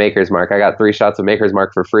drinking Maker's Mark. I got 3 shots of Maker's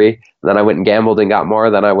Mark for free. Then I went and gambled and got more.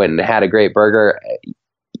 Then I went and had a great burger.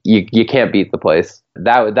 You can't beat the place.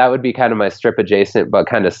 That would be kind of my strip adjacent, but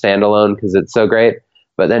kind of standalone because it's so great.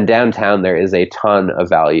 But then downtown, there is a ton of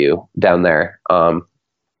value down there.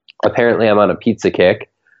 Apparently, I'm on a pizza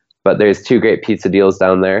kick, but there's 2 great pizza deals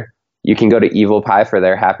down there. You can go to Evil Pie for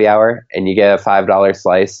their happy hour, and you get a $5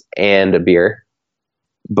 slice and a beer.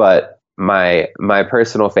 But my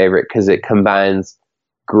personal favorite, because it combines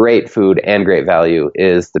great food and great value,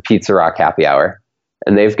 is the Pizza Rock happy hour.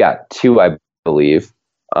 And they've got 2, I believe.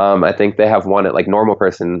 I think they have one at like normal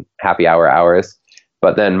person happy hour hours.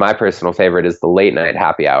 But then my personal favorite is the late night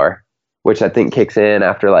happy hour, which I think kicks in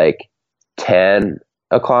after like 10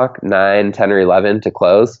 o'clock, 9, 10 or 11 to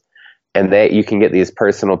close. And you can get these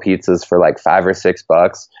personal pizzas for like $5 or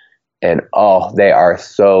 $6. And oh, they are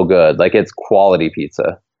so good. Like, it's quality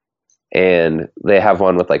pizza. And they have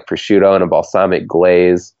one with like prosciutto and a balsamic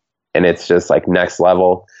glaze, and it's just like next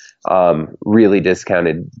level. Really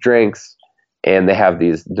discounted drinks, and they have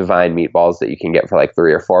these divine meatballs that you can get for like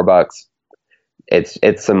 $3 or $4.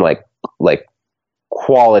 It's some like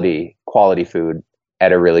quality food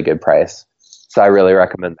at a really good price. So I really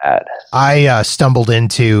recommend that. I stumbled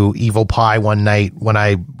into Evil Pie one night when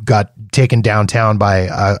I got taken downtown by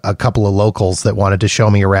a couple of locals that wanted to show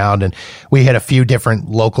me around, and we had a few different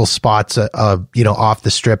local spots, off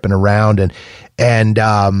the strip and around, and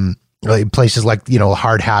places like,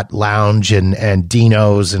 Hard Hat Lounge and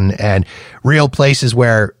Dino's and real places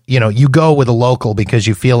where, you go with a local because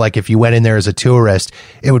you feel like if you went in there as a tourist,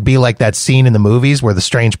 it would be like that scene in the movies where the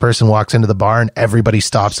strange person walks into the bar and everybody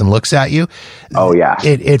stops and looks at you. Oh, yeah.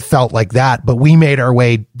 It felt like that, but we made our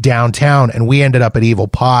way downtown and we ended up at Evil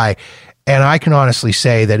Pie. And I can honestly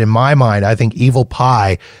say that in my mind, I think Evil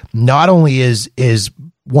Pie not only is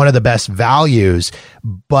one of the best values,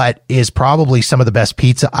 but is probably some of the best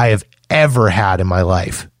pizza I have ever had in my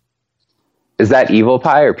life. Is that Evil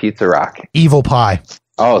Pie or Pizza Rock? Evil Pie.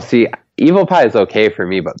 Oh, see, Evil Pie is okay for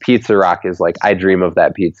me, but Pizza Rock is like, I dream of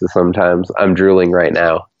that pizza sometimes. I'm drooling right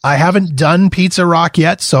now. I haven't done Pizza Rock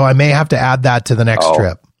yet, so I may have to add that to the next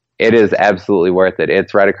trip. It is absolutely worth it.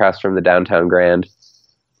 It's right across from the Downtown Grand.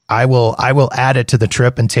 I will add it to the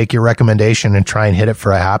trip and take your recommendation and try and hit it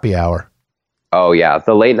for a happy hour. Oh, yeah.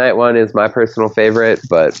 The late night one is my personal favorite,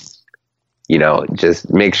 but,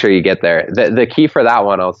 just make sure you get there. The key for that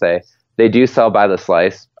one, I'll say, they do sell by the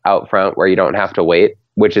slice out front where you don't have to wait,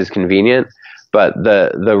 which is convenient, but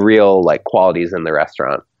the real, quality is in the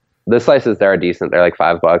restaurant. The slices there are decent. They're like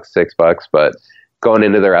 $5, $6, but going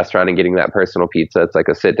into the restaurant and getting that personal pizza, it's like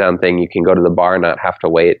a sit-down thing. You can go to the bar and not have to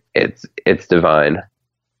wait. It's divine.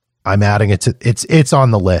 I'm adding it to it's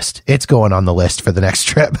on the list. It's going on the list for the next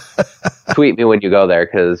trip. Tweet me when you go there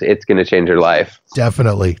because it's going to change your life.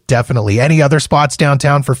 Definitely. Any other spots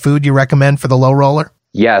downtown for food you recommend for the low roller?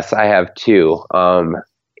 Yes, I have two.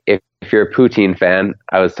 If you're a poutine fan,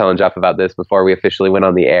 I was telling Jeff about this before we officially went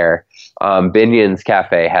on the air. Binion's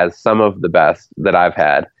Cafe has some of the best that I've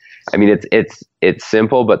had. I mean, it's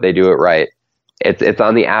simple, but they do it right. It's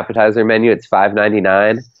on the appetizer menu. It's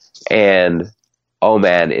 $5.99, and oh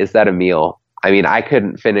man, is that a meal? I mean, I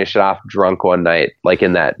couldn't finish it off drunk one night, like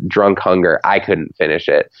in that drunk hunger. I couldn't finish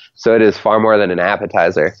it. So it is far more than an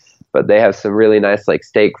appetizer. But they have some really nice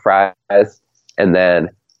steak fries, and then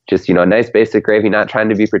just nice basic gravy. Not trying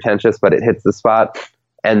to be pretentious, but it hits the spot.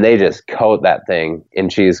 And they just coat that thing in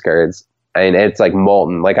cheese curds. I mean, it's like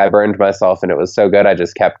molten. Like I burned myself, and it was so good, I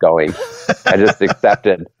just kept going. I just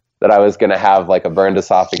accepted that I was going to have a burned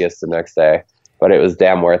esophagus the next day. But it was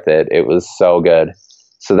damn worth it. It was so good.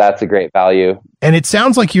 So that's a great value. And it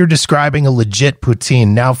sounds like you're describing a legit poutine.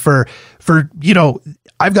 Now for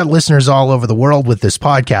I've got listeners all over the world with this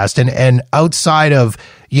podcast, and outside of,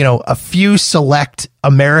 a few select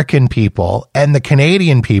American people and the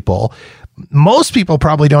Canadian people, most people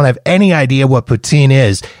probably don't have any idea what poutine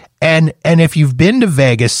is. And if you've been to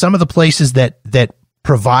Vegas, some of the places that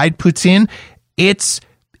provide poutine, it's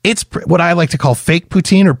what I like to call fake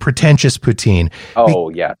poutine or pretentious poutine. Oh,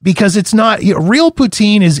 yeah. Because it's not real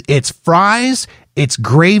poutine it's fries, it's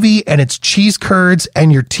gravy, and it's cheese curds,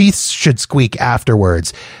 and your teeth should squeak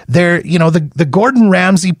afterwards. There, the Gordon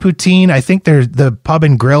Ramsay poutine, I think the Pub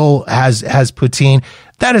and Grill has poutine.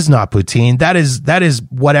 That is not poutine. That is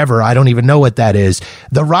whatever. I don't even know what that is.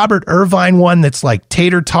 The Robert Irvine one that's like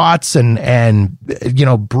tater tots and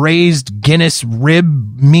braised Guinness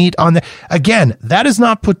rib meat on the, again, that is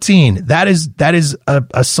not poutine. That is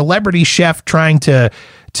a celebrity chef trying to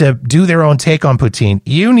do their own take on poutine.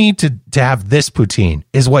 You need to have this poutine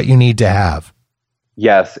is what you need to have.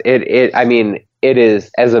 Yes. It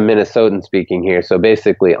is, as a Minnesotan speaking here, so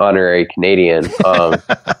basically honorary Canadian,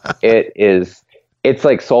 it's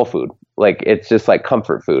like soul food. Like, it's just like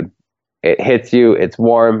comfort food. It hits you. It's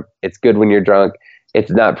warm. It's good when you're drunk.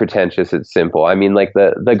 It's not pretentious. It's simple. I mean, like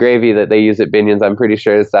the gravy that they use at Binion's, I'm pretty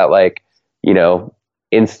sure it's that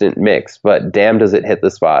instant mix, but damn, does it hit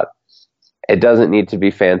the spot. It doesn't need to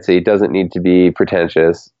be fancy. It doesn't need to be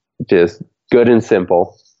pretentious. Just good and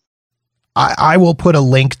simple. I will put a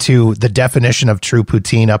link to the definition of true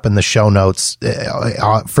poutine up in the show notes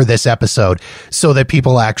for this episode so that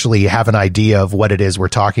people actually have an idea of what it is we're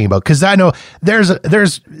talking about. Because I know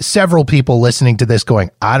there's several people listening to this going,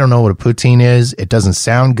 I don't know what a poutine is. It doesn't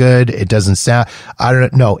sound good. It doesn't sound, I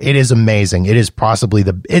don't know. It is amazing. It is possibly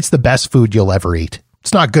it's the best food you'll ever eat.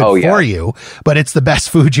 It's not good for you, but it's the best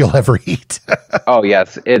food you'll ever eat. Oh,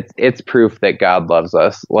 yes. It's proof that God loves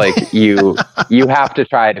us. Like you have to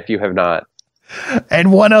try it if you have not.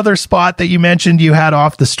 And one other spot that you mentioned you had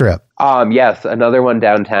off the strip. Yes. Another one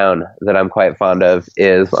downtown that I'm quite fond of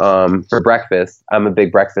is for breakfast. I'm a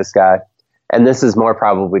big breakfast guy. And this is more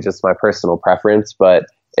probably just my personal preference, but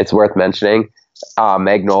it's worth mentioning.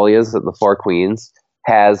 Magnolia's at the Four Queens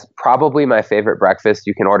has probably my favorite breakfast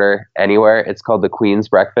you can order anywhere. It's called the Queen's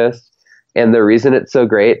Breakfast. And the reason it's so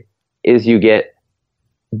great is you get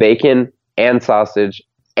bacon and sausage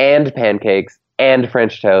and pancakes and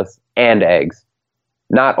French toast and eggs.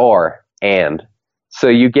 Not or, and. So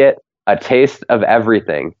you get a taste of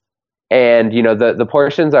everything. And, you know, the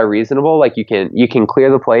portions are reasonable. Like you can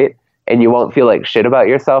clear the plate and you won't feel like shit about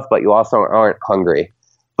yourself, but you also aren't hungry.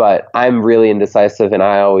 But I'm really indecisive and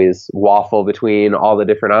I always waffle between all the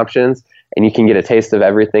different options, and you can get a taste of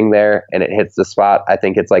everything there and it hits the spot. I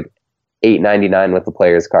think it's like $8.99 with the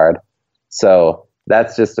player's card. So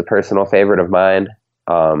that's just a personal favorite of mine,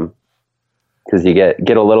 because you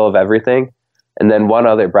get a little of everything. And then one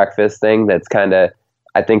other breakfast thing that's kind of,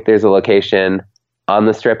 I think there's a location on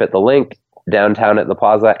the Strip at the Link, downtown at the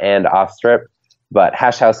Plaza, and off Strip. But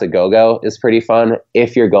Hash House A Go-Go is pretty fun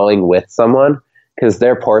if you're going with someone, because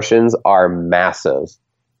their portions are massive.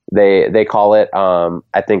 They call it,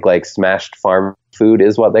 I think like smashed farm food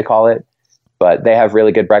is what they call it. But they have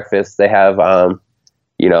really good breakfast. They have,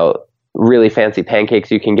 you know, really fancy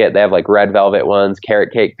pancakes you can get. They have like red velvet ones,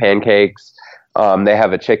 carrot cake pancakes. They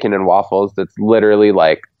have a chicken and waffles that's literally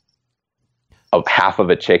like half of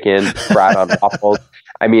a chicken fried on waffles.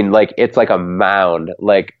 I mean, like it's like a mound.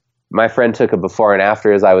 Like my friend took a before and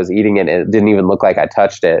after as I was eating it, and it didn't even look like I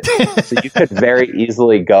touched it. So you could very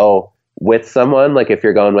easily go with someone, like if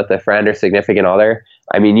you're going with a friend or significant other.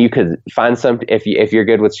 I mean, you could find some, if you're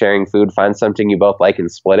good with sharing food, find something you both like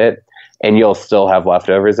and split it, and you'll still have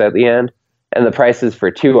leftovers at the end. And the prices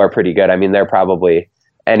for two are pretty good. I mean, they're probably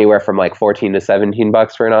anywhere from like $14 to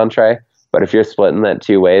 $17 for an entree. But if you're splitting that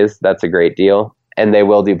two ways, that's a great deal. And they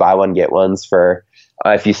will do buy one, get ones for,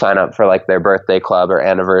 if you sign up for like their birthday club or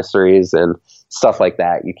anniversaries and stuff like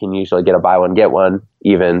that, you can usually get a buy one, get one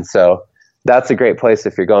even. So that's a great place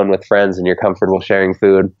if you're going with friends and you're comfortable sharing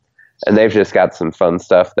food. And they've just got some fun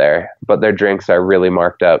stuff there, but their drinks are really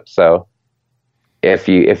marked up. So if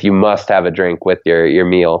you must have a drink with your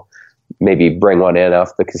meal, maybe bring one in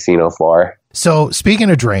off the casino floor. So speaking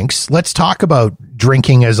of drinks, let's talk about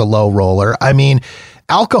drinking as a low roller. I mean,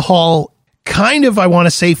 alcohol kind of, I want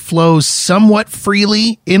to say, flows somewhat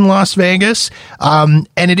freely in Las Vegas. And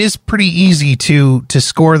it is pretty easy to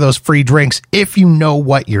score those free drinks if you know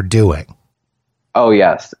what you're doing. Oh,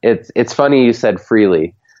 yes. It's funny you said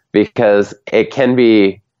freely, because it can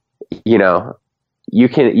be, you know, you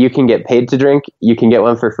can get paid to drink, you can get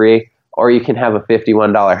one for free, or you can have a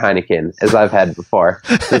 $51 Heineken, as I've had before,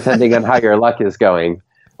 depending on how your luck is going.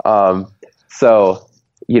 So,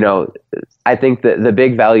 you know, I think that the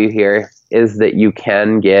big value here is that you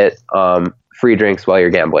can get free drinks while you're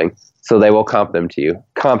gambling. So they will comp them to you.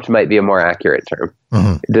 Comped might be a more accurate term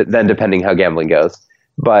than depending how gambling goes.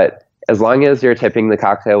 But as long as you're tipping the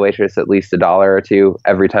cocktail waitress at least $1 or $2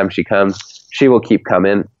 every time she comes, she will keep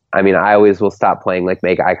coming. I mean, I always will stop playing, like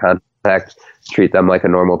make eye contact, treat them like a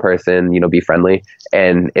normal person, you know, be friendly.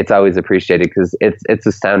 And it's always appreciated, because it's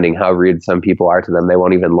astounding how rude some people are to them. They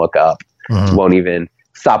won't even look up, won't even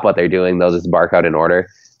stop what they're doing. They'll just bark out an order.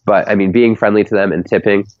 But I mean, being friendly to them and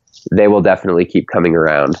tipping, they will definitely keep coming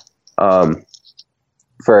around.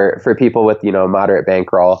 For people with, you know, moderate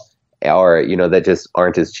bankroll, or, you know, that just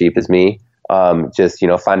aren't as cheap as me, just, you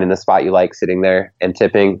know, finding a spot you like, sitting there and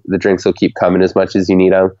tipping, the drinks will keep coming as much as you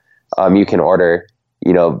need them. You can order,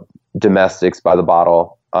 you know, domestics by the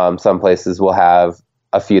bottle. Some places will have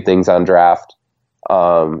a few things on draft,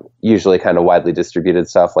 usually kind of widely distributed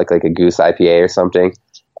stuff like a Goose IPA or something.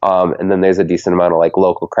 And then there's a decent amount of like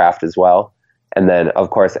local craft as well. And then, of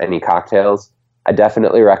course, any cocktails. I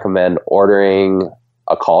definitely recommend ordering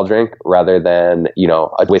a call drink rather than, you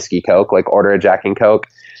know, a whiskey Coke. Like, order a Jack and Coke.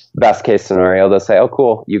 Best case scenario, they'll say, oh,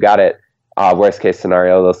 cool, you got it. Worst case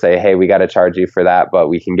scenario, they'll say, hey, we got to charge you for that, but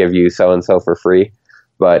we can give you so-and-so for free.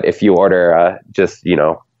 But if you order just, you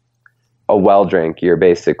know, a well drink, you're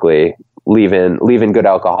basically leaving good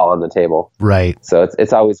alcohol on the table. Right. So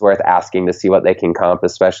it's always worth asking to see what they can comp,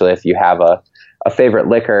 especially if you have a favorite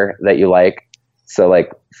liquor that you like. So,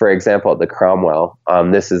 like, for example, at the Cromwell,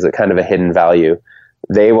 this is a kind of a hidden value.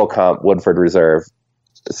 They will comp Woodford Reserve.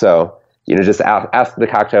 So, you know, just ask the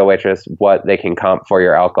cocktail waitress what they can comp for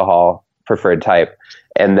your alcohol preferred type,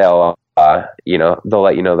 and they'll you know, they'll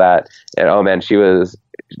let you know that. And oh man,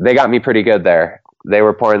 they got me pretty good there. They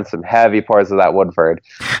were pouring some heavy pours of that Woodford.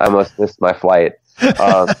 I almost missed my flight.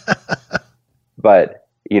 But,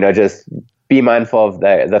 you know, just be mindful of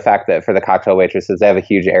the fact that for the cocktail waitresses, they have a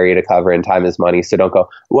huge area to cover and time is money. So don't go,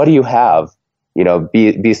 what do you have? You know,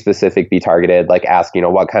 be specific, be targeted, like ask, you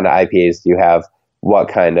know, what kind of IPAs do you have? What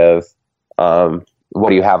kind of, what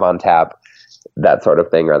do you have on tap? That sort of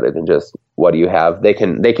thing, rather than just what do you have? They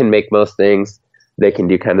can make most things. They can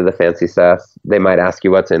do kind of the fancy stuff. They might ask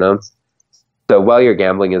you what's in them. So while you're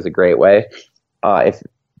gambling is a great way. If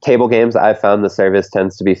table games, I've found the service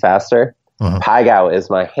tends to be faster. Pai Gow is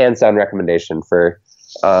my hands down recommendation for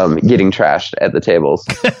getting trashed at the tables,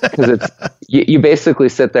 because it's you basically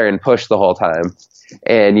sit there and push the whole time,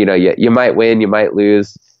 and you might win, you might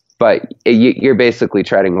lose, but you're basically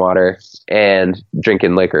treading water and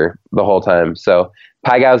drinking liquor the whole time. So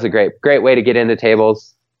Pai Gow is a great way to get into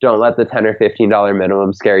tables. Don't let the $10 or $15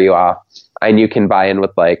 minimum scare you off, and you can buy in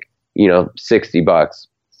with like $60,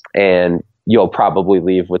 and you'll probably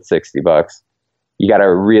leave with $60. You got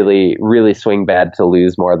to really, really swing bad to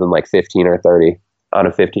lose more than like 15 or 30 on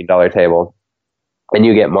a $15 table, and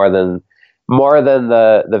you get more than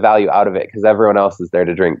the value out of it, because everyone else is there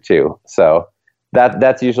to drink too. So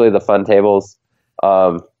that's usually the fun tables.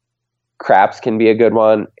 Craps can be a good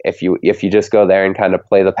one if you just go there and kind of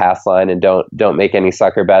play the pass line and don't make any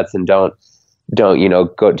sucker bets, and don't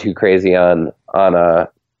go too crazy on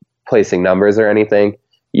placing numbers or anything.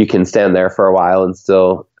 You can stand there for a while and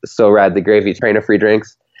still ride the gravy train of free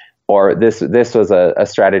drinks. Or this was a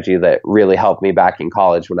strategy that really helped me back in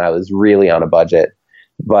college when I was really on a budget.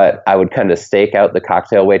 But I would kind of stake out the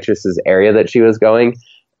cocktail waitress's area that she was going,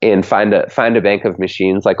 and find a bank of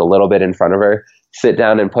machines like a little bit in front of her, sit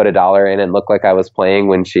down and put $1 in and look like I was playing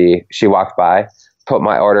when she walked by, put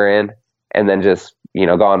my order in, and then just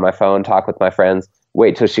go on my phone, talk with my friends,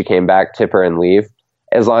 wait till she came back, tip her, and leave.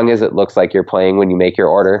 As long as it looks like you're playing when you make your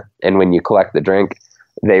order and when you collect the drink,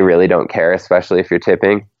 they really don't care, especially if you're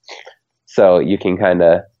tipping. So you can kind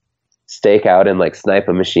of stake out and like snipe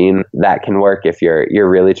a machine. That can work if you're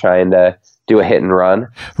really trying to do a hit and run.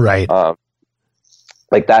 Right.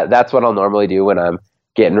 Like that's what I'll normally do when I'm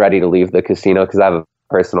getting ready to leave the casino, because I have a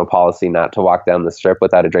personal policy not to walk down the strip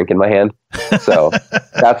without a drink in my hand. So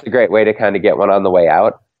that's a great way to kind of get one on the way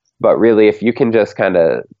out. But really, if you can just kind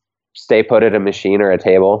of stay put at a machine or a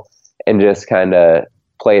table and just kind of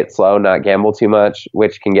play it slow, not gamble too much,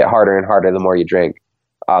 which can get harder and harder the more you drink.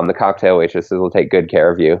 The cocktail waitresses will take good care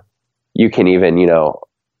of you. You can even,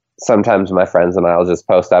 sometimes my friends and I will just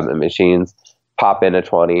post up at machines, pop in a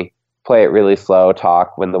 20, play it really slow,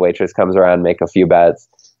 talk when the waitress comes around, make a few bets,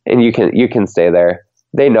 and you can stay there.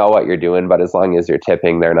 They know what you're doing, but as long as you're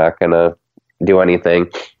tipping, they're not going to do anything.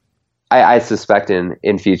 I suspect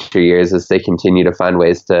in future years, as they continue to find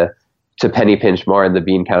ways to penny pinch more and the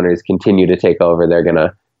bean counters continue to take over, they're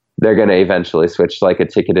gonna eventually switch to like a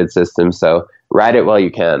ticketed system. So ride it while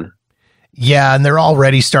you can. Yeah, and they're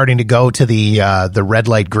already starting to go to the red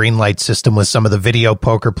light, green light system with some of the video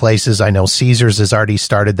poker places. I know Caesars has already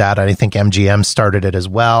started that. I think MGM started it as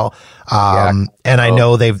well. And I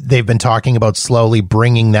know they've been talking about slowly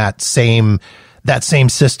bringing that same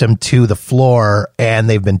system to the floor, and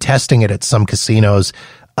they've been testing it at some casinos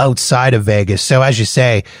outside of Vegas. So as you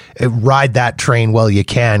say, ride that train while you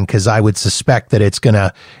can, because I would suspect that it's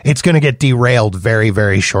gonna get derailed very,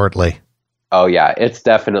 very shortly. Oh yeah, it's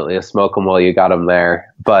definitely a smoke 'em while you got them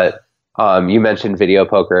there. But you mentioned video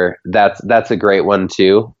poker. That's a great one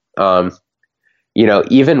too.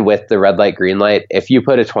 Even with the red light, green light, if you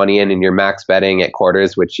put a 20 in and you're max betting at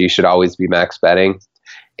quarters, which you should always be max betting,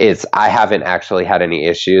 I haven't actually had any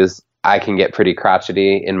issues. I can get pretty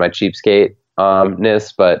crotchety in my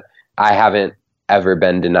cheapskate-ness, but I haven't ever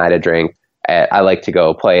been denied a drink. I like to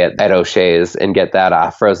go play at O'Shea's and get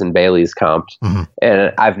that frozen Bailey's comped. Mm-hmm.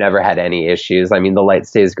 And I've never had any issues. I mean, the light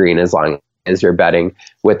stays green as long as you're betting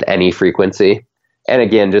with any frequency. And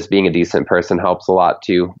again, just being a decent person helps a lot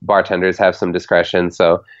too. Bartenders have some discretion.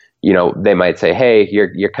 So, they might say, hey,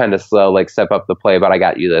 you're kind of slow, like step up the play, but I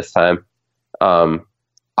got you this time.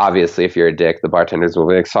 Obviously, if you're a dick, the bartenders will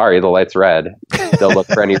be like, sorry, the light's red. They'll look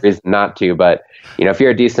for any reason not to. But, if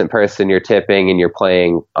you're a decent person, you're tipping and you're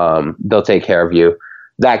playing, they'll take care of you.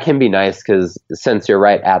 That can be nice because since you're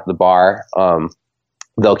right at the bar,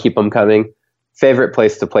 they'll keep them coming. Favorite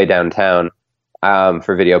place to play downtown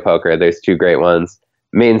for video poker, there's two great ones.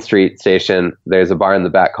 Main Street Station, there's a bar in the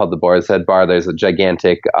back called the Boar's Head Bar. There's a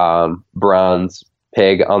gigantic bronze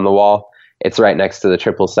pig on the wall. It's right next to the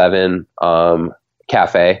 777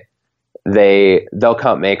 cafe. They'll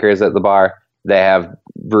comp makers at the bar. They have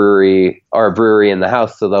brewery in the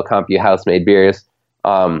house, so they'll comp you house-made beers.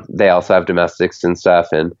 They also have domestics and stuff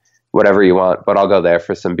and whatever you want, but I'll go there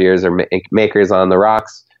for some beers or makers on the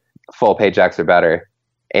rocks. Full pay jacks are better.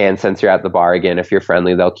 And since you're at the bar, again, if you're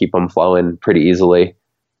friendly, they'll keep them flowing pretty easily.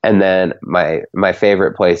 And then my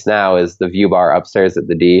favorite place now is the View Bar upstairs at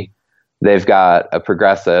the D. They've got a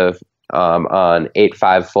progressive on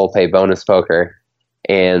 8-5 full pay bonus poker,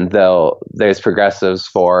 and there's progressives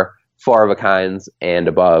for 4 of a kinds and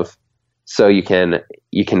above. So you can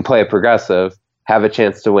play a progressive, have a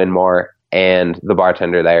chance to win more, and the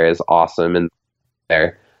bartender there is awesome, and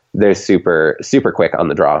they're super, super quick on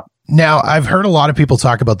the draw. Now, I've heard a lot of people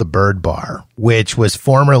talk about the Bird Bar, which was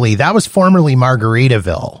formerly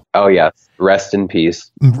Margaritaville. Oh, yes. Rest in peace.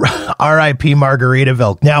 R.I.P.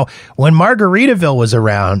 Margaritaville. Now, when Margaritaville was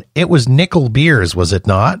around, it was nickel beers, was it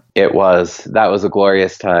not? It was. That was a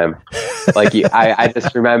glorious time. Like, I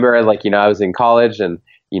just remember, like, I was in college and,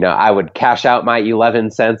 I would cash out my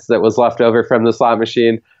 11 cents that was left over from the slot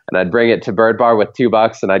machine and I'd bring it to Bird Bar with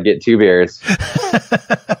 $2 and I'd get 2 beers.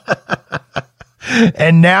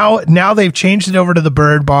 And now they've changed it over to the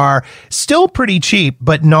Bird Bar. Still pretty cheap,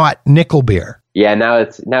 but not nickel beer. Yeah, now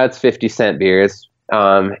it's 50-cent beers.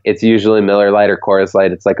 It's usually Miller Lite or Coors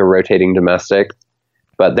Light. It's like a rotating domestic,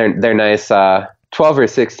 but they're nice. 12 or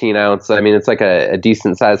 16 ounce. I mean, it's like a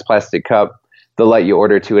decent sized plastic cup. They'll let you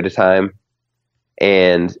order 2 at a time,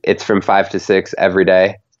 and it's from 5 to 6 every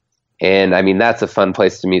day. And I mean, that's a fun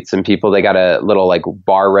place to meet some people. They got a little like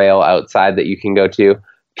bar rail outside that you can go to.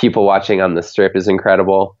 People watching on the strip is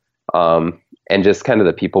incredible. And just kind of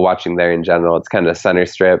the people watching there in general. It's kind of center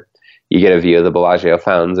strip. You get a view of the Bellagio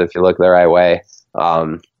fountains if you look the right way.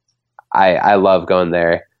 I love going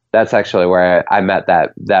there. That's actually where I met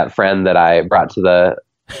that friend that I brought to the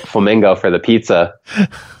Flamingo for the pizza.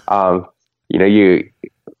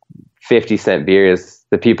 50-cent beers,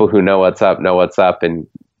 the people who know what's up, and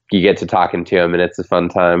you get to talking to them, and it's a fun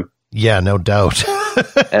time. Yeah, no doubt.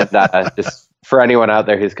 And just for anyone out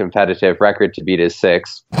there who's competitive, record to beat is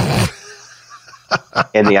 6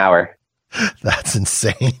 in the hour. That's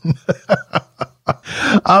insane.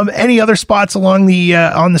 Any other spots along the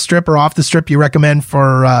on the strip or off the strip you recommend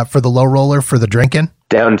for the low roller for the drinking?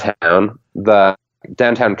 Downtown, the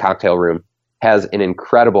Downtown Cocktail Room has an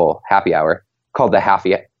incredible happy hour called the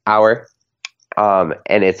Happy Hour,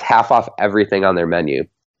 and it's half off everything on their menu,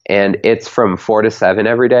 and it's from 4 to 7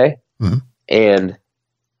 every day. Mm-hmm. And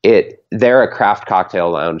they're a craft cocktail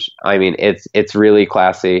lounge. I mean, it's really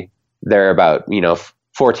classy. They're about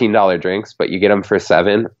 $14 drinks, but you get them for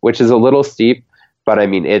 $7, which is a little steep. But I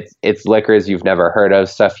mean, it's liquors you've never heard of,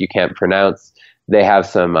 stuff you can't pronounce. They have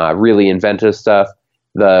some really inventive stuff.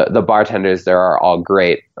 The bartenders there are all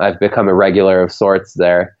great. I've become a regular of sorts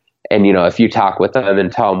there. And if you talk with them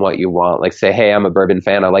and tell them what you want, like say, hey, I'm a bourbon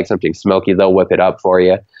fan, I like something smoky, they'll whip it up for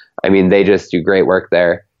you. I mean, they just do great work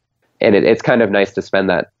there. And it's kind of nice to spend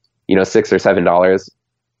that, $6 or $7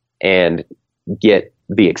 and get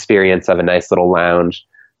the experience of a nice little lounge.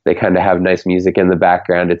 They kind of have nice music in the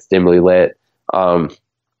background. It's dimly lit. So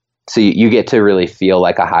you get to really feel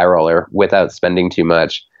like a high roller without spending too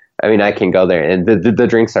much. I mean, I can go there and the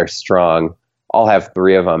drinks are strong. I'll have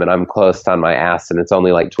 3 of them and I'm close on my ass and it's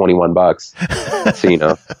only like $21.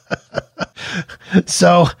 So,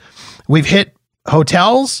 So we've hit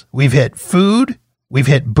hotels, we've hit food, we've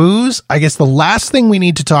hit booze. I guess the last thing we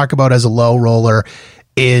need to talk about as a low roller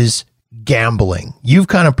is gambling. You've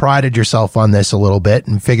kind of prided yourself on this a little bit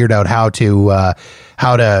and figured out how to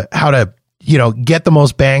get the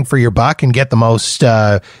most bang for your buck and get the most,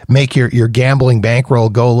 make your gambling bankroll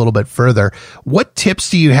go a little bit further. What tips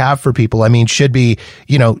do you have for people? I mean, should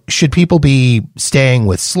people be staying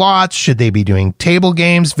with slots? Should they be doing table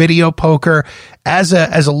games, video poker? As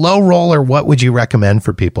a low roller, what would you recommend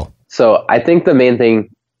for people? So I think the main thing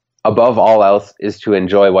above all else is to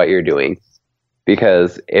enjoy what you're doing.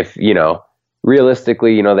 Because if,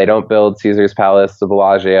 realistically, they don't build Caesar's Palace, the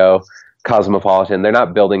Bellagio, Cosmopolitan. They're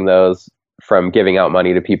not building those from giving out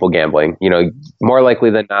money to people gambling. More likely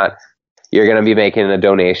than not, you're going to be making a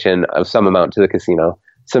donation of some amount to the casino.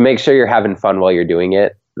 So make sure you're having fun while you're doing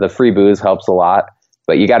it. The free booze helps a lot,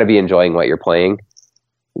 but you got to be enjoying what you're playing.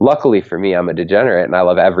 Luckily for me, I'm a degenerate and I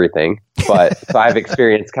love everything, but so I've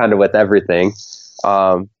experienced kind of with everything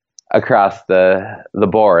across the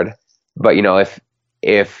board. But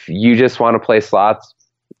if you just want to play slots,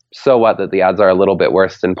 so what that the odds are a little bit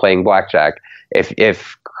worse than playing blackjack. If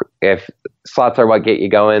slots are what get you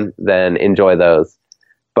going, then enjoy those.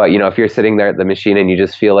 But if you're sitting there at the machine and you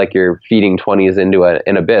just feel like you're feeding 20s into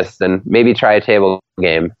an abyss, then maybe try a table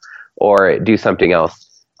game or do something else.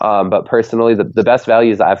 But personally, the best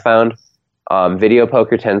values I've found, video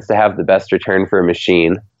poker tends to have the best return for a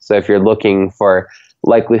machine. So if you're looking for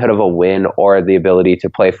likelihood of a win or the ability to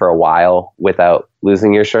play for a while without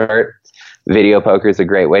losing your shirt, video poker is a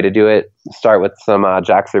great way to do it. Start with some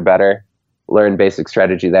jacks or better, learn basic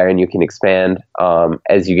strategy there, and you can expand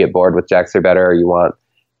as you get bored with jacks or better, or you want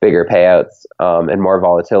bigger payouts and more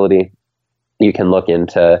volatility. You can look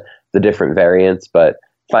into the different variants, but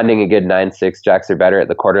finding a good 9-6 jacks or better at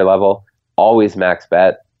the quarter level, always max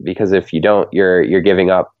bet, because if you don't, you're giving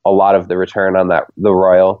up a lot of the return on the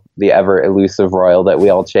royal, the ever elusive royal that we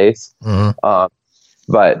all chase. Mm-hmm.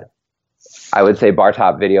 But I would say bar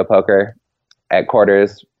top video poker at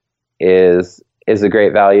quarters is a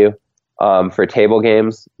great value. For table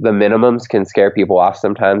games, the minimums can scare people off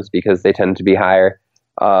sometimes because they tend to be higher.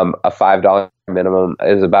 A $5 minimum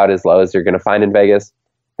is about as low as you're going to find in Vegas.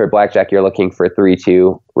 For blackjack, you're looking for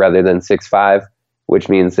 3-2 rather than 6-5, which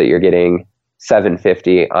means that you're getting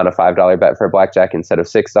 $7.50 on a $5 bet for blackjack instead of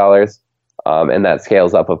 $6. And that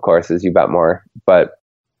scales up, of course, as you bet more. But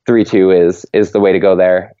 3-2 is the way to go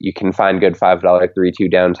there. You can find good $5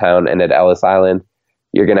 3-2 downtown and at Ellis Island.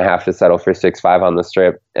 You're going to have to settle for 6-5 on the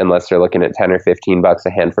strip unless you're looking at 10 or $15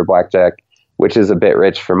 a hand for blackjack, which is a bit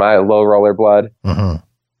rich for my low roller blood. Mm-hmm.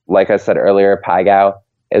 Like I said earlier, Pai Gow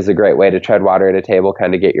is a great way to tread water at a table,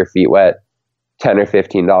 kind of get your feet wet. $10 or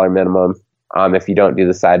 $15 minimum. If you don't do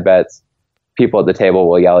the side bets, people at the table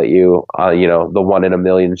will yell at you on, the 1 in a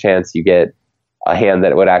million chance you get a hand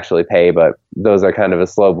that would actually pay, but those are kind of a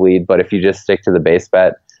slow bleed. But if you just stick to the base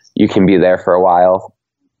bet, you can be there for a while.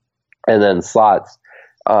 And then slots.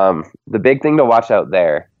 The big thing to watch out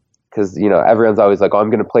there, because, everyone's always like, oh, I'm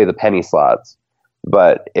going to play the penny slots.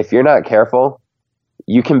 But if you're not careful,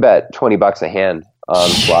 you can bet $20 a hand on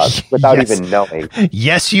slots without even knowing.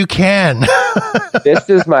 Yes, you can. This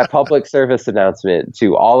is my public service announcement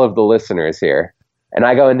to all of the listeners here. And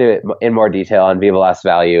I go into it in more detail on Viva Las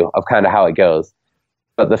Value of kind of how it goes.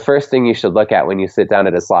 But the first thing you should look at when you sit down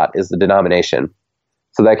at a slot is the denomination.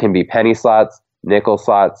 So that can be penny slots, nickel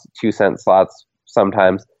slots, 2-cent slots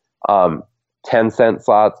sometimes, 10-cent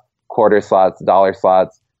slots, quarter slots, dollar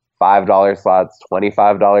slots, $5 slots,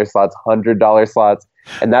 $25 slots, $100 slots.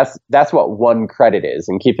 And that's what one credit is.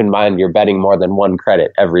 And keep in mind, you're betting more than one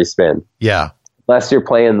credit every spin. Yeah. Unless you're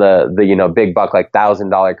playing the big buck, like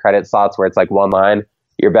 $1,000 credit slots where it's like one line,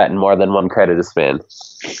 you're betting more than one credit a spin.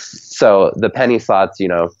 So the penny slots,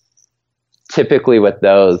 typically with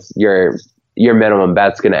those, your minimum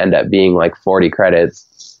bet's going to end up being like 40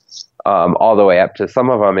 credits, all the way up to some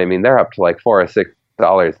of them. I mean, they're up to like $4 or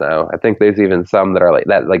 $6 now. I think there's even some that are like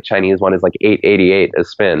that, like Chinese one is like $8.88 a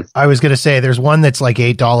spin. I was going to say there's one that's like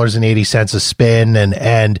 $8.80 a spin.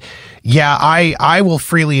 And yeah, I will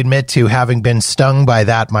freely admit to having been stung by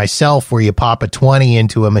that myself, where you pop a 20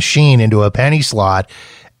 into a machine, into a penny slot.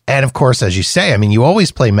 And of course, as you say, I mean, you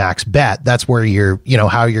always play max bet. That's where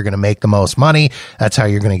how you're going to make the most money. That's how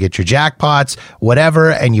you're going to get your jackpots, whatever.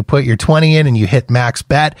 And you put your 20 in and you hit max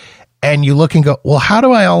bet. And you look and go, well, how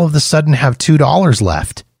do I all of a sudden have $2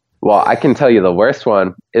 left? Well, I can tell you the worst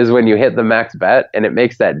one is when you hit the max bet and it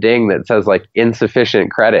makes that ding that says like insufficient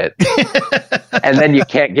credit. And then you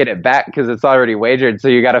can't get it back because it's already wagered. So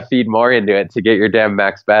you got to feed more into it to get your damn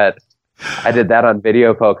max bet. I did that on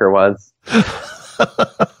video poker once.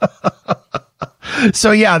 So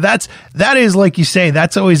yeah, that is like you say,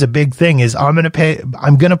 that's always a big thing is I'm going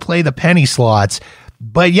to play the penny slots.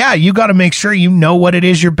 But yeah, you got to make sure you know what it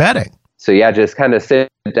is you're betting. So yeah, just kind of sit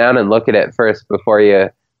down and look at it first before you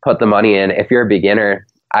put the money in. If you're a beginner,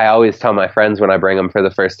 I always tell my friends when I bring them for the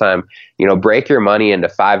first time, break your money into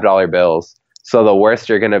 $5 bills. So the worst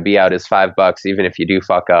you're going to be out is $5, even if you do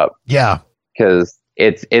fuck up. Yeah. Because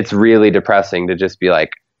it's really depressing to just be like,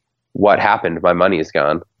 what happened? My money is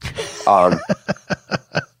gone.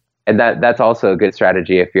 And that's also a good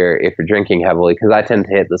strategy if you're drinking heavily, because I tend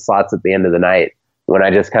to hit the slots at the end of the night when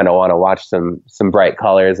I just kind of want to watch some bright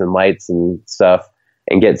colors and lights and stuff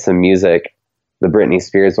and get some music. The Britney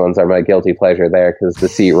Spears ones are my guilty pleasure there because the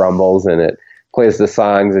seat rumbles and it plays the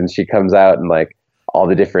songs and she comes out in like all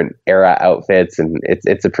the different era outfits and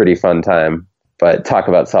it's a pretty fun time. But talk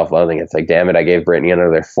about self-loathing. It's like, damn it, I gave Britney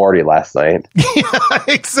another 40 last night. Yeah,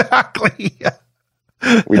 exactly.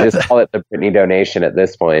 We just call it the Britney donation at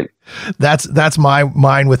this point. That's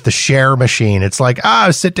mine with the share machine. It's like,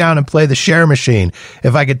 sit down and play the share machine.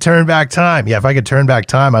 If I could turn back time. Yeah, if I could turn back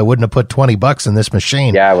time, I wouldn't have put $20 in this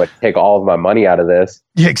machine. Yeah, I would take all of my money out of this.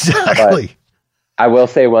 Yeah, exactly. But I will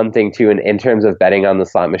say one thing too, in terms of betting on the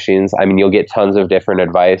slot machines, I mean, you'll get tons of different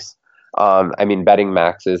advice. I mean, betting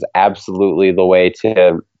max is absolutely the way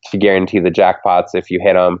to guarantee the jackpots if you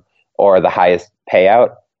hit them or the highest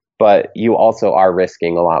payout. But you also are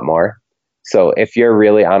risking a lot more. So if you're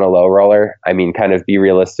really on a low roller, I mean, kind of be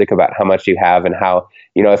realistic about how much you have and how,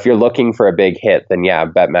 if you're looking for a big hit, then yeah,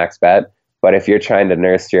 bet max bet. But if you're trying to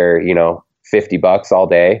nurse your, $50 all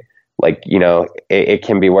day, like, it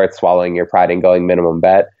can be worth swallowing your pride and going minimum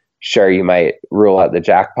bet. Sure, you might rule out the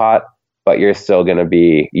jackpot, but you're still going to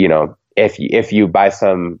be, if you by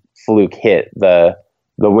some fluke hit the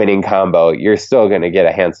winning combo, you're still going to get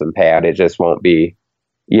a handsome payout. It just won't be,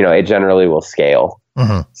 it generally will scale.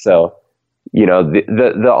 Mm-hmm. So,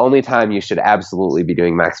 the only time you should absolutely be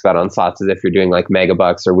doing max bet on slots is if you're doing like Mega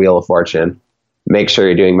Bucks or Wheel of Fortune. make sure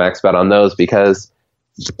you're doing max bet on those, because,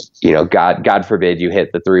 you know, God forbid you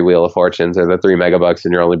hit the 3 Wheel of Fortunes or the 3 megabucks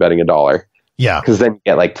and you're only betting $1. Yeah. Because then you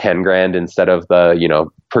get like 10 grand instead of the, you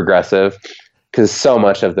know, progressive, because so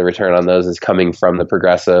much of the return on those is coming from the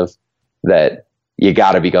progressive that you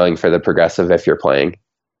got to be going for the progressive if you're playing.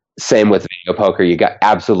 Same with video poker. You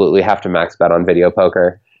absolutely have to max bet on video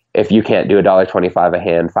poker. If you can't do $1.25 a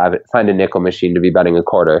hand, find a nickel machine to be betting a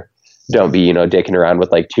quarter. Don't be, you know, dicking around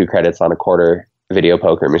with like 2 credits on a quarter video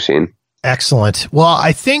poker machine. Excellent. Well,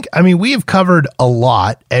 we have covered a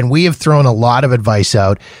lot and we have thrown a lot of advice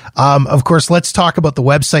out. Of course, let's talk about the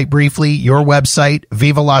website briefly. Your website,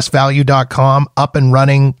 vivalostvalue.com, up and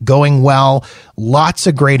running, going well. Lots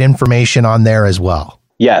of great information on there as well.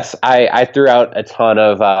 Yes, I threw out a ton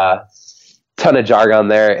of jargon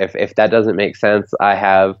there. If that doesn't make sense, I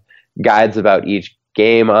have guides about each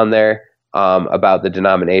game on there, about the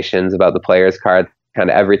denominations, about the players' cards,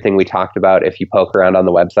 kind of everything we talked about. If you poke around on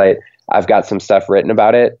the website, I've got some stuff written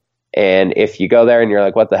about it. And if you go there and you're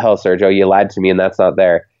like, what the hell, Sergio, you lied to me and that's not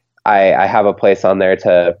there, I have a place on there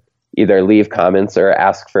to either leave comments or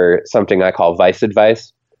ask for something I call Vice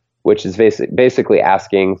Advice, which is basically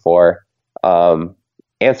asking for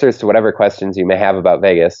answers to whatever questions you may have about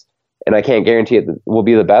Vegas. And I can't guarantee it will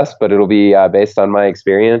be the best, but it'll be based on my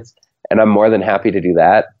experience. And I'm more than happy to do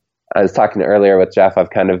that. I was talking earlier with Jeff,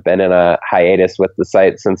 I've kind of been in a hiatus with the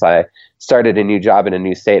site since I started a new job in a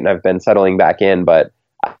new state, and I've been settling back in, but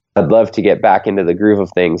I'd love to get back into the groove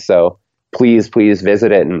of things. So please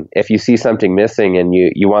visit it. And if you see something missing and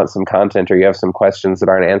you want some content or you have some questions that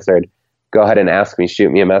aren't answered, go ahead and ask me, shoot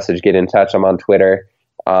me a message, get in touch. I'm on Twitter,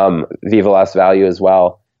 Viva Las Value as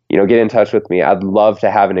well. You know, get in touch with me. I'd love to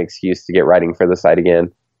have an excuse to get writing for the site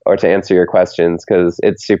again or to answer your questions, because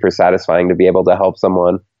it's super satisfying to be able to help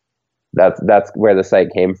someone. That's where the site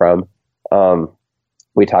came from.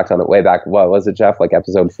 We talked on it way back. What was it, Jeff? Like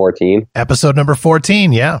episode 14? Episode number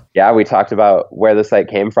 14, yeah. Yeah, we talked about where the site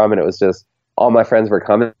came from, and it was just all my friends were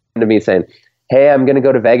coming to me saying, hey, I'm going to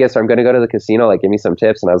go to Vegas, or I'm going to go to the casino. Like, give me some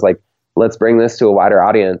tips. And I was like, let's bring this to a wider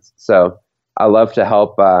audience. So I love to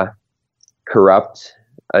help corrupt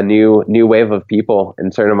a new wave of people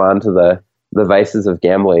and turn them on to the vices of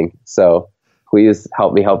gambling. So please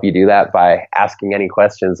help me help you do that by asking any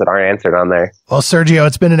questions that aren't answered on there. Well, Sergio,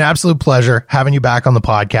 it's been an absolute pleasure having you back on the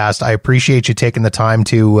podcast. I appreciate you taking the time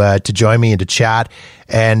to join me and to chat,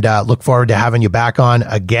 and look forward to having you back on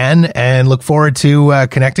again, and look forward to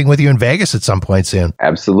connecting with you in Vegas at some point soon.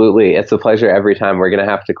 Absolutely. It's a pleasure every time. We're going to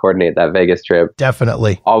have to coordinate that Vegas trip.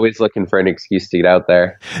 Definitely. Always looking for an excuse to get out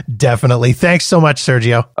there. Definitely. Thanks so much,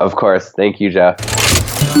 Sergio. Of course. Thank you, Jeff.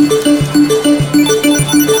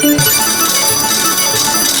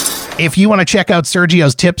 If you want to check out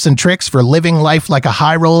Sergio's tips and tricks for living life like a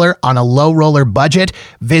high roller on a low roller budget,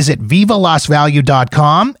 visit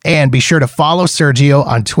vivalostvalue.com, and be sure to follow Sergio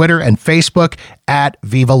on Twitter and Facebook at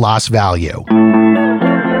Viva Las Value.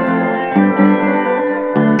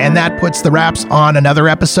 And that puts the wraps on another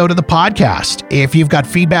episode of the podcast. If you've got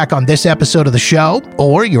feedback on this episode of the show,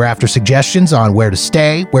 or you're after suggestions on where to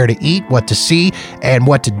stay, where to eat, what to see, and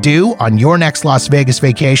what to do on your next Las Vegas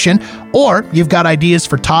vacation, or you've got ideas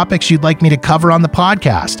for topics you'd like me to cover on the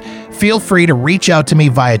podcast, feel free to reach out to me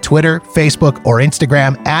via Twitter, Facebook, or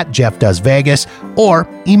Instagram at Jeff Does Vegas, or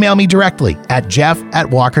email me directly at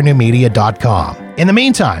jeff@walkernewmedia.com. In the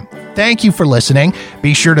meantime, thank you for listening.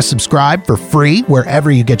 Be sure to subscribe for free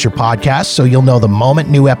wherever you get your podcasts so you'll know the moment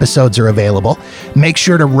new episodes are available. Make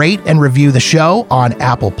sure to rate and review the show on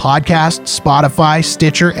Apple Podcasts, Spotify,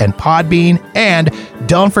 Stitcher, and Podbean. And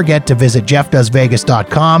don't forget to visit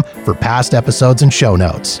jeffdoesvegas.com for past episodes and show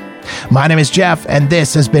notes. My name is Jeff, and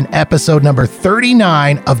this has been episode number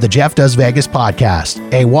 39 of the Jeff Does Vegas podcast,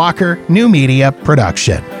 a Walker New Media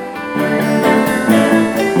production.